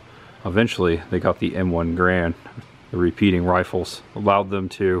eventually they got the M1 Garand. The repeating rifles allowed them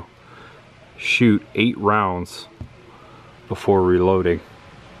to shoot 8 rounds before reloading.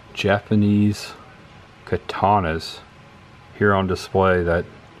 Japanese katanas here on display that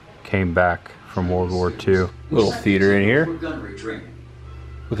came back from World War II. Little theater in here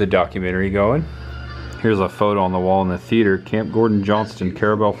with a documentary going. Here's a photo on the wall in the theater. Camp Gordon Johnston,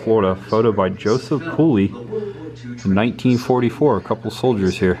 Carrabelle, Florida. Photo by Joseph Pooley in 1944. A couple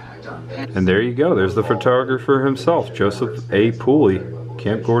soldiers here. And there you go. There's the photographer himself, Joseph A. Pooley,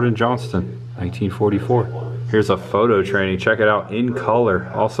 Camp Gordon Johnston, 1944. Here's a photo training. Check it out, in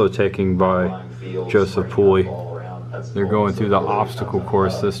color. Also taken by Joseph Pooley. They're going through the obstacle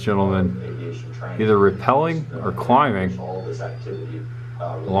course, this gentleman either rappelling or climbing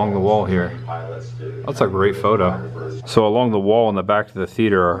along the wall here. That's a great photo. So along the wall in the back of the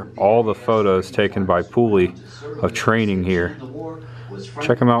theater are all the photos taken by Pooley of training here.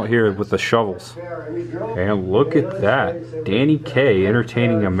 Check them out here with the shovels. And look at that. Danny Kaye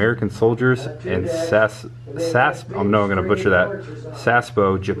entertaining American soldiers in I'm gonna butcher that.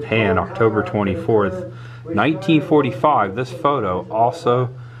 Sasebo, Japan, October 24th, 1945. This photo also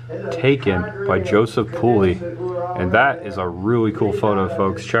taken by Joseph Pooley, and that is a really cool photo,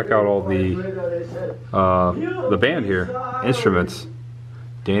 folks. Check out all the band here, instruments.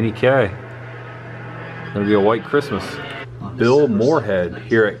 Danny Kaye. Gonna be a white Christmas. Bill Moorhead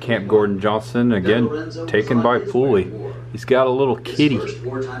here at Camp Gordon Johnston, again taken by Pooley. He's got a little kitty.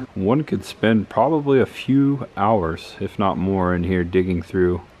 One could spend probably a few hours, if not more, in here digging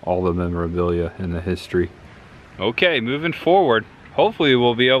through all the memorabilia and the history. Okay, moving forward. Hopefully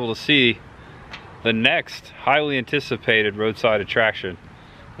we'll be able to see the next highly anticipated roadside attraction,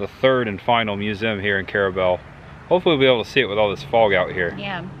 the third and final museum here in Carrabelle. Hopefully we'll be able to see it with all this fog out here.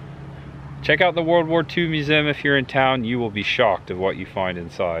 Yeah. Check out the World War II museum if you're in town. You will be shocked at what you find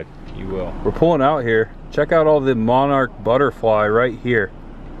inside. You will. We're pulling out here. Check out all the monarch butterfly right here.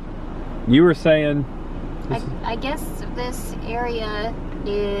 You were saying... I guess this area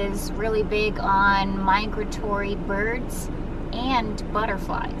is really big on migratory birds and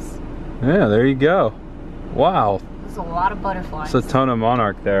butterflies. Yeah, there you go. Wow. There's a lot of butterflies. There's a ton of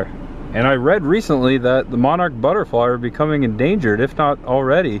monarch there. And I read recently that the monarch butterfly are becoming endangered, if not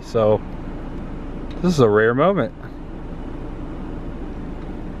already, so this is a rare moment.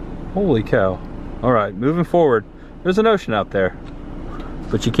 Holy cow. Alright, moving forward. There's an ocean out there,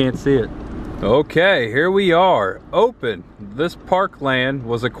 but you can't see it. Okay, here we are, open. This parkland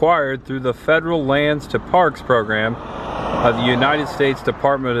was acquired through the Federal Lands to Parks program of the United States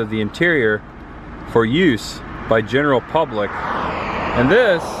Department of the Interior for use by general public. And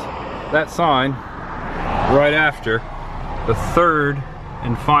that sign, right after the third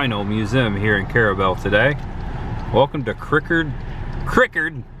and final museum here in Carrabelle today. Welcome to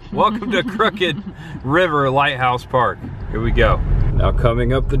welcome to Crooked River Lighthouse Park. Here we go. Now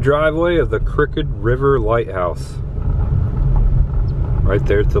coming up the driveway of the Crooked River Lighthouse. Right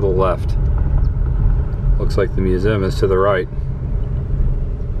there to the left. Looks like the museum is to the right.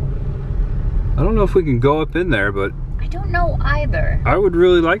 I don't know if we can go up in there, but I don't know either. I would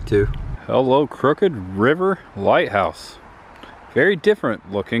really like to. Hello, Crooked River Lighthouse. Very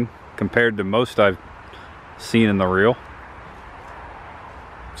different looking compared to most I've seen in the reel.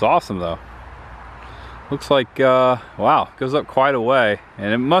 It's awesome though. Looks like, wow, goes up quite a way.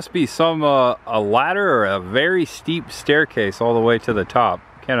 And it must be some, a ladder or a very steep staircase all the way to the top.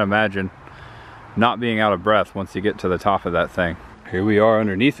 Can't imagine not being out of breath once you get to the top of that thing. Here we are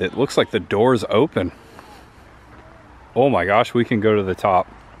underneath it. Looks like the door's open. Oh my gosh, we can go to the top.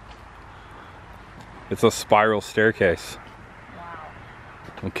 It's a spiral staircase. Wow.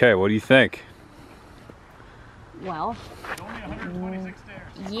 Okay, what do you think? Well,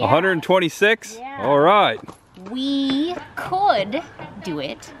 yeah. 126? Yeah. All right. We could do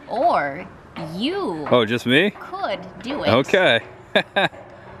it, or you Oh, just me? could do it. Okay.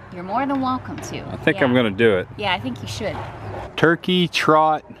 You're more than welcome to. I think I'm gonna do it. Yeah, I think you should. Turkey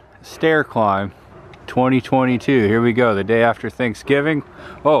Trot Stair Climb 2022. Here we go, the day after Thanksgiving.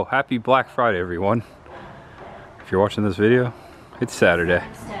 Oh, happy Black Friday, everyone. If you're watching this video, it's Saturday.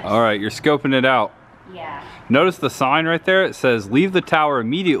 All right, you're scoping it out. Yeah. Notice the sign right there. It says, leave the tower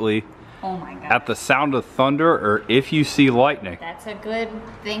immediately Oh my God. at the sound of thunder or if you see lightning. That's a good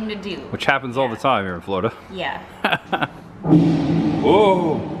thing to do. Which happens all the time here in Florida. Yeah.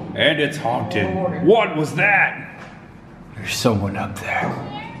 Whoa, and it's haunted. What was that? There's someone up there.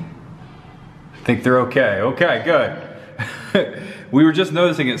 Think they're okay. Okay, good. We were just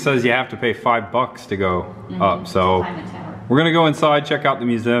noticing it says you have to pay $5 to go up. So we're gonna go inside, check out the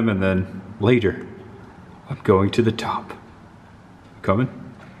museum, and then later, I'm going to the top. Coming?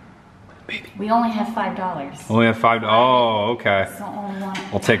 Maybe. We only have $5. Only have $5. Oh, okay. That's the only one.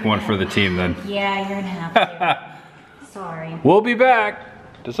 I'll take one for the team then. Yeah, you're gonna have to. Sorry. We'll be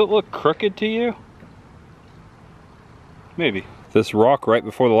back. Does it look crooked to you? Maybe. This rock right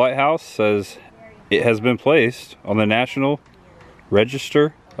before the lighthouse says it has been placed on the National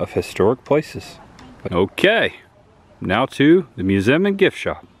Register of Historic Places. Okay, now to the museum and gift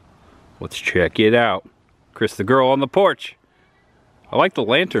shop. Let's check it out. Chris the girl on the porch. I like the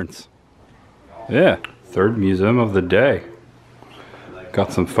lanterns. Yeah, third museum of the day.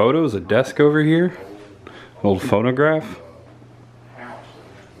 Got some photos, a desk over here, an old phonograph.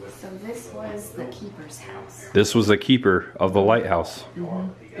 So this was the keeper's house. This was the keeper of the lighthouse.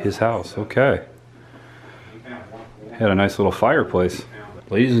 His house, okay. Had a nice little fireplace.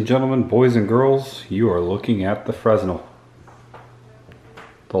 Ladies and gentlemen, boys and girls, you are looking at the Fresnel.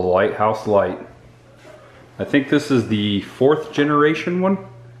 The lighthouse light. I think this is the 4th generation one,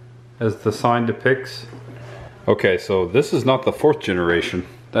 as the sign depicts. Okay, so this is not the 4th generation.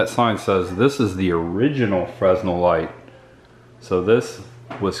 That sign says this is the original Fresnel light. So this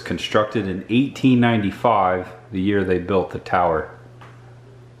was constructed in 1895, the year they built the tower.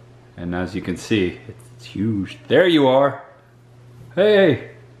 And as you can see, it's huge. There you are.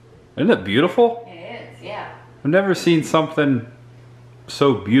 Hey, isn't it beautiful? It is, yeah. I've never seen something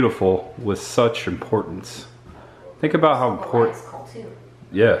so beautiful with such importance. Think about how important. It's cool too.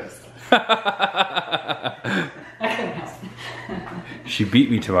 Yeah. She beat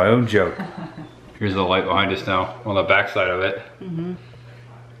me to my own joke. Here's the light behind us now, on the backside of it.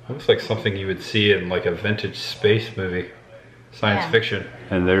 Looks like something you would see in like a vintage space movie, science fiction.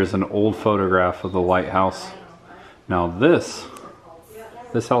 And there's an old photograph of the lighthouse. Now this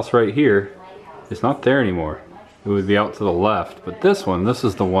house right here is not there anymore. It would be out to the left, but this one, this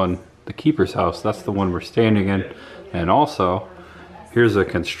is the one, the keeper's house. That's the one we're standing in. And also, here's a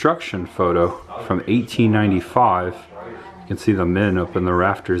construction photo from 1895. You can see the men up in the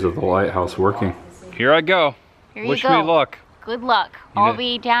rafters of the lighthouse working. Here I go. Here you Wish go. me luck. Good luck. I'll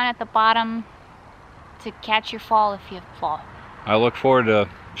be down at the bottom to catch your fall if you fall. I look forward to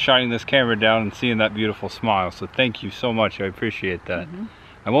shining this camera down and seeing that beautiful smile. So thank you so much. I appreciate that.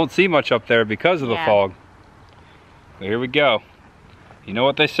 I won't see much up there because of the fog. But here we go. You know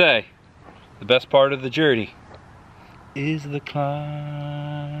what they say. The best part of the journey is the climb.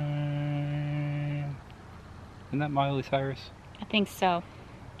 Isn't that Miley Cyrus? I think so.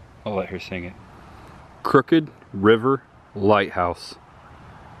 I'll let her sing it. Crooked River Lighthouse.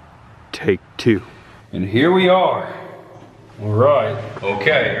 Take 2. And here we are. All right.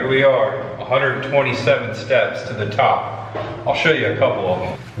 Okay, here we are. 127 steps to the top. I'll show you a couple of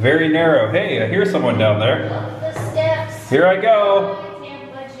them. Very narrow. Hey, I hear someone down there. The steps. Here I go.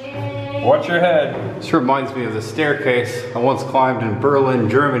 Watch your head. This reminds me of the staircase I once climbed in Berlin,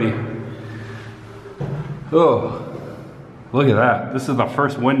 Germany. Oh, look at that. This is the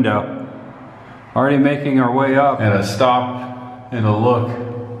first window. Already making our way up. And a stop and a look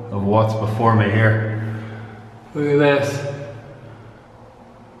of what's before me here. Look at this.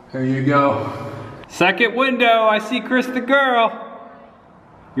 There you go. Second window, I see Chris the girl.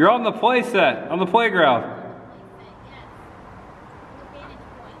 You're on the play set, on the playground.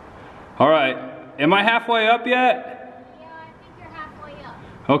 All right, am I halfway up yet? Yeah, I think you're halfway up.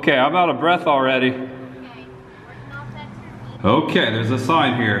 Okay, I'm out of breath already. Okay, working off that turkey. Okay, there's a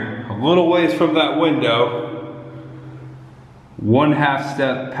sign here. A little ways from that window. 1/2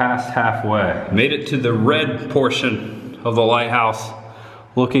 step past halfway. Made it to the red portion of the lighthouse,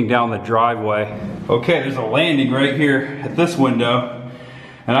 looking down the driveway. Okay, there's a landing right here at this window.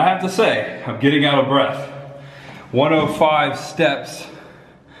 And I have to say, I'm getting out of breath. 105 steps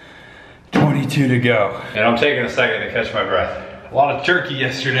 22 to go. And I'm taking a second to catch my breath. A lot of turkey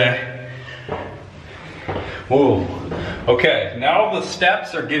yesterday. Whoa. Okay, now the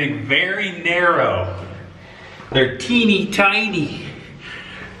steps are getting very narrow. They're teeny tiny.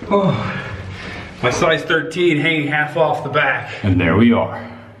 Oh, my size 13 hanging half off the back. And there we are.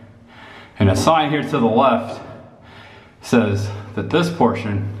 And a sign here to the left says that this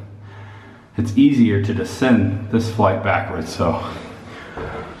portion, it's easier to descend this flight backwards, so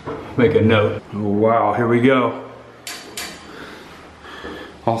make a note. Oh, wow, here we go.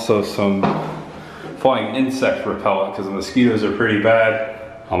 Also some flying insect repellent because the mosquitoes are pretty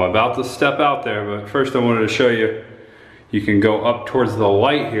bad. I'm about to step out there, but first I wanted to show you, you can go up towards the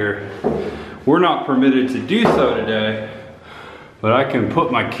light here. We're not permitted to do so today, but I can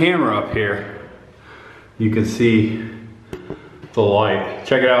put my camera up here. You can see the light.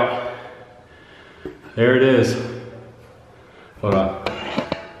 Check it out. There it is. Hold on.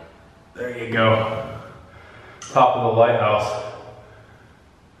 There you go. Top of the lighthouse.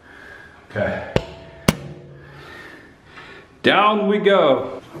 Okay. Down we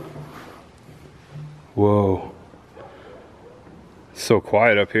go. Whoa. It's so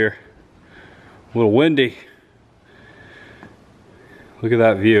quiet up here. A little windy. Look at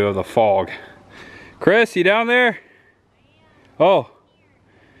that view of the fog. Chris, you down there? Oh,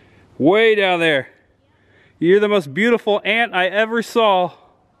 way down there. You're the most beautiful ant I ever saw.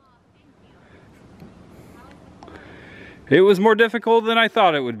 It was more difficult than I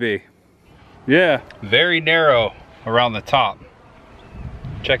thought it would be. Yeah, very narrow around the top.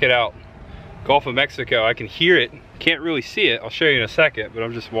 Check it out. Gulf of Mexico, I can hear it. Can't really see it. I'll show you in a second, but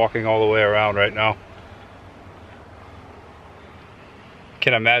I'm just walking all the way around right now.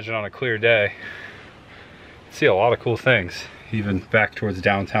 Can imagine on a clear day. See a lot of cool things, even back towards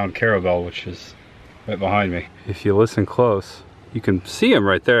downtown Carrabelle, which is right behind me. If you listen close, you can see them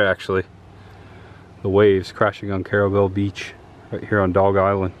right there actually. The waves crashing on Carrabelle Beach, right here on Dog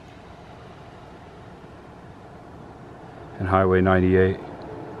Island. And Highway 98.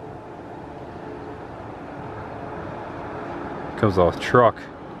 Comes a truck.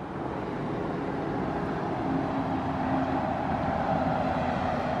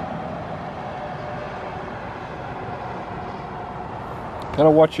 Gotta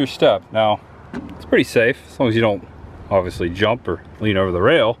watch your step. Now, it's pretty safe as long as you don't obviously jump or lean over the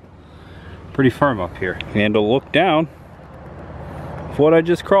rail. Pretty firm up here. And to look down of what I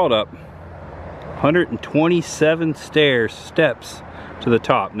just crawled up. 127 steps to the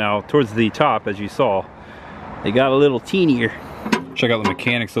top. Now, towards the top, as you saw, they got a little teenier. Check out the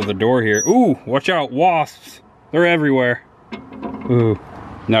mechanics of the door here. Ooh, watch out, wasps. They're everywhere. Ooh.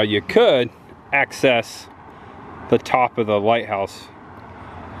 Now you could access the top of the lighthouse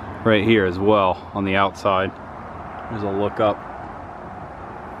right here as well on the outside. There's a look up.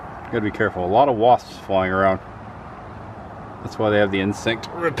 You gotta be careful. A lot of wasps flying around. That's why they have the insect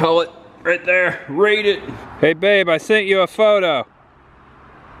repellent right there. Rate it. Hey babe, I sent you a photo.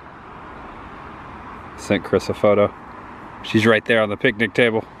 Sent Chris a photo. She's right there on the picnic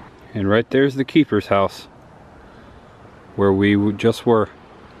table. And right there's the keeper's house where we just were.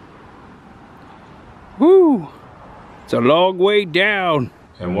 Woo! It's a long way down.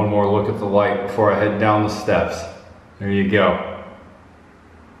 And one more look at the light before I head down the steps. There you go.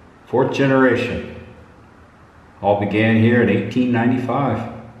 4th generation. All began here in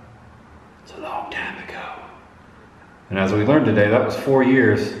 1895. It's a long time ago. And as we learned today, that was 4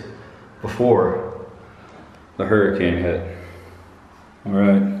 years before the hurricane hit. All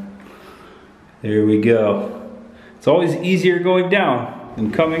right, there we go. It's always easier going down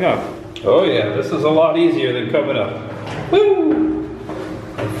than coming up. Oh yeah, this is a lot easier than coming up. Woo!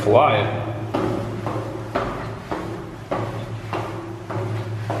 I'm flying.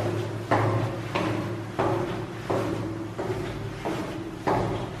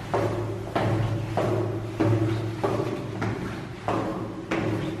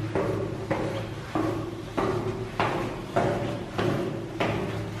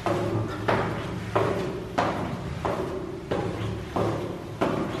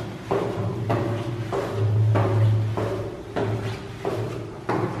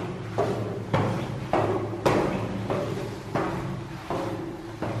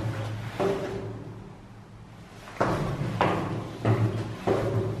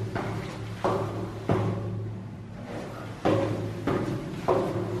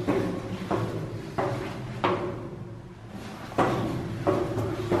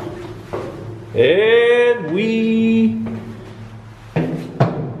 And we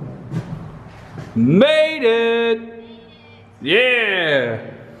made it! Yeah!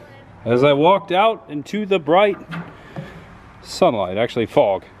 As I walked out into the bright sunlight, actually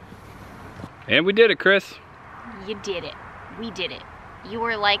fog. And we did it, Chris. You did it. We did it. You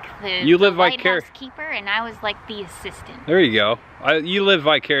were like the lighthouse keeper, and I was like the assistant. There you go. You live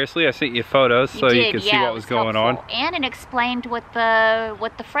vicariously. I sent you photos so you could see what was going on. And it explained what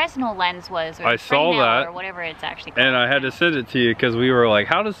the Fresnel lens was, or I saw that, or whatever it's actually called. And I had to send it to you because we were like,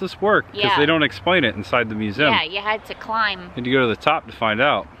 how does this work? Because they don't explain it inside the museum. Yeah, you had to climb. You had to go to the top to find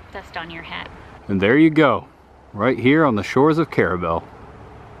out. Dust on your hat. And there you go. Right here on the shores of Carrabelle.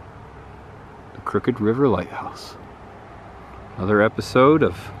 The Crooked River Lighthouse. Another episode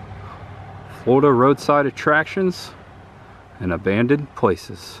of Florida roadside attractions and abandoned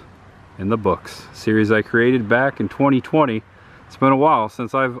places in the books. A series I created back in 2020. It's been a while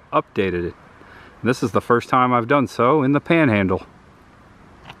since I've updated it. And this is the first time I've done so in the Panhandle.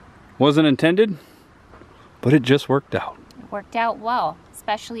 Wasn't intended, but it just worked out. It worked out well,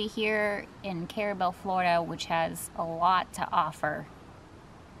 especially here in Carrabelle, Florida, which has a lot to offer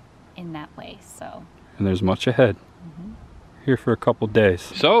in that way. So. And there's much ahead. Here for a couple days.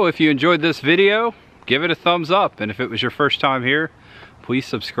 So if you enjoyed this video, give it a thumbs up, and if it was your first time here, please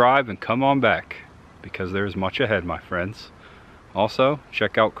subscribe and come on back, because there's much ahead, my friends. Also,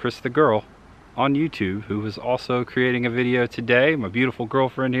 check out Chris the Girl on YouTube, who is also creating a video today, my beautiful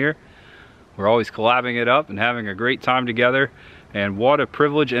girlfriend here. We're always collabing it up and having a great time together, and what a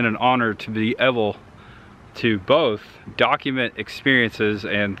privilege and an honor to be able to both document experiences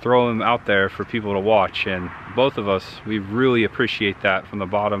and throw them out there for people to watch. And both of us, we really appreciate that from the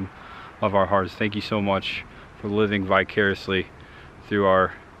bottom of our hearts. Thank you so much for living vicariously through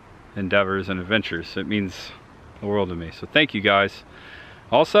our endeavors and adventures. It means the world to me. So thank you guys.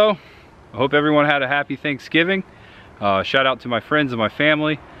 Also, I hope everyone had a happy Thanksgiving. Shout out to my friends and my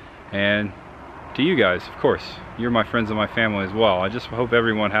family, and to you guys, of course. You're my friends and my family as well. I just hope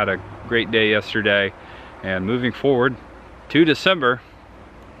everyone had a great day yesterday. And moving forward to December,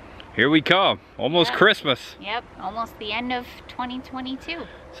 here we come. Almost Christmas. Yep, almost the end of 2022.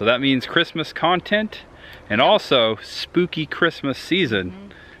 So that means Christmas content, and also spooky Christmas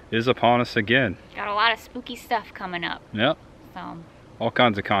season is upon us again. Got a lot of spooky stuff coming up. Yep. So. All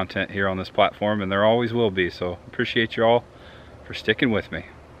kinds of content here on this platform, and there always will be. So appreciate you all for sticking with me.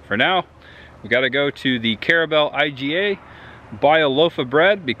 For now, we got to go to the Carrabelle IGA, buy a loaf of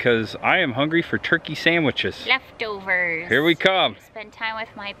bread, because I am hungry for turkey sandwiches. Leftovers. Here we come. Spend time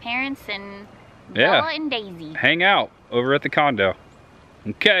with my parents and Bella and Daisy. Hang out over at the condo.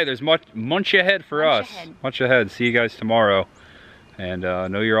 Okay, there's much ahead for us. Much ahead. See you guys tomorrow. And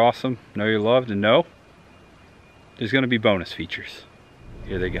know you're awesome, know you're loved, and know there's going to be bonus features.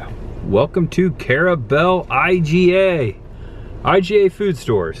 Here they go. Welcome to Carrabelle IGA. IGA food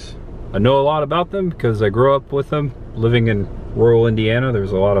stores. I know a lot about them because I grew up with them. Living in rural Indiana,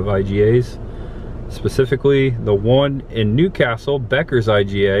 there's a lot of IGAs. Specifically, the one in Newcastle, Becker's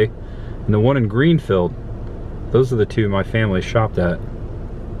IGA, and the one in Greenfield. Those are the two my family shopped at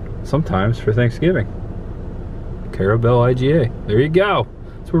sometimes for Thanksgiving. Carrabelle IGA. There you go.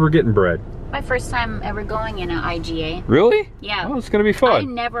 That's where we're getting bread. My first time ever going in an IGA. Really? Yeah. Oh, it's gonna be fun. I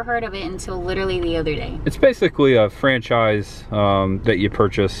never heard of it until literally the other day. It's basically a franchise that you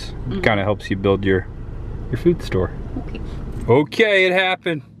purchase. Kind of helps you build your food store. Okay. Okay, it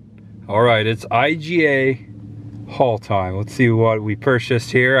happened. All right, it's IGA haul time. Let's see what we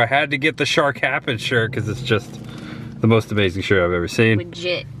purchased here. I had to get the Shark Happen shirt because it's just the most amazing shirt I've ever seen.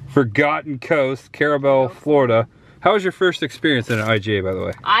 Legit. Forgotten Coast, Carrabelle, Florida. How was your first experience in an IGA, by the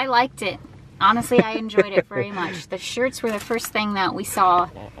way? I liked it. Honestly, I enjoyed it very much. The shirts were the first thing that we saw,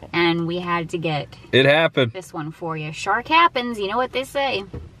 and we had to get it happened. This one for you. Shark happens, you know what they say.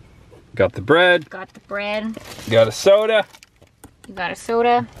 Got the bread. Got the bread. Got a soda. You got a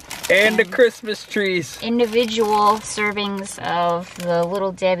soda. And the Christmas trees. Individual servings of the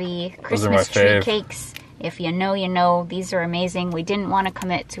Little Debbie Christmas tree cakes. If you know, you know. These are amazing. We didn't want to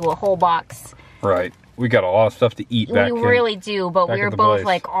commit to a whole box. Right. We got a lot of stuff to eat back. We really do, but we were both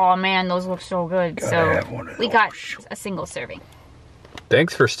like, oh man, those look so good. So we got a single serving.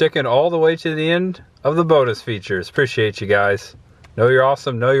 Thanks for sticking all the way to the end of the bonus features. Appreciate you guys. Know you're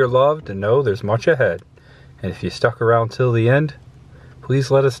awesome, know you're loved, and know there's much ahead. And if you stuck around till the end,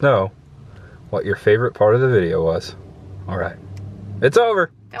 please let us know what your favorite part of the video was. All right. It's over.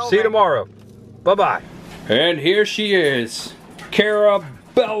 See you tomorrow. Bye-bye. And here she is.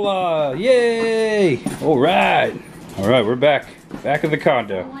 Carrabelle. Yay. All right. All right, we're back. Back at the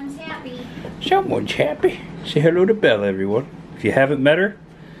condo. Someone's happy. Someone's happy. Say hello to Bella, everyone. If you haven't met her,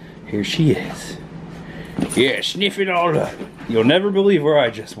 here she is. Yeah, sniffing all up. You'll never believe where I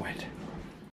just went.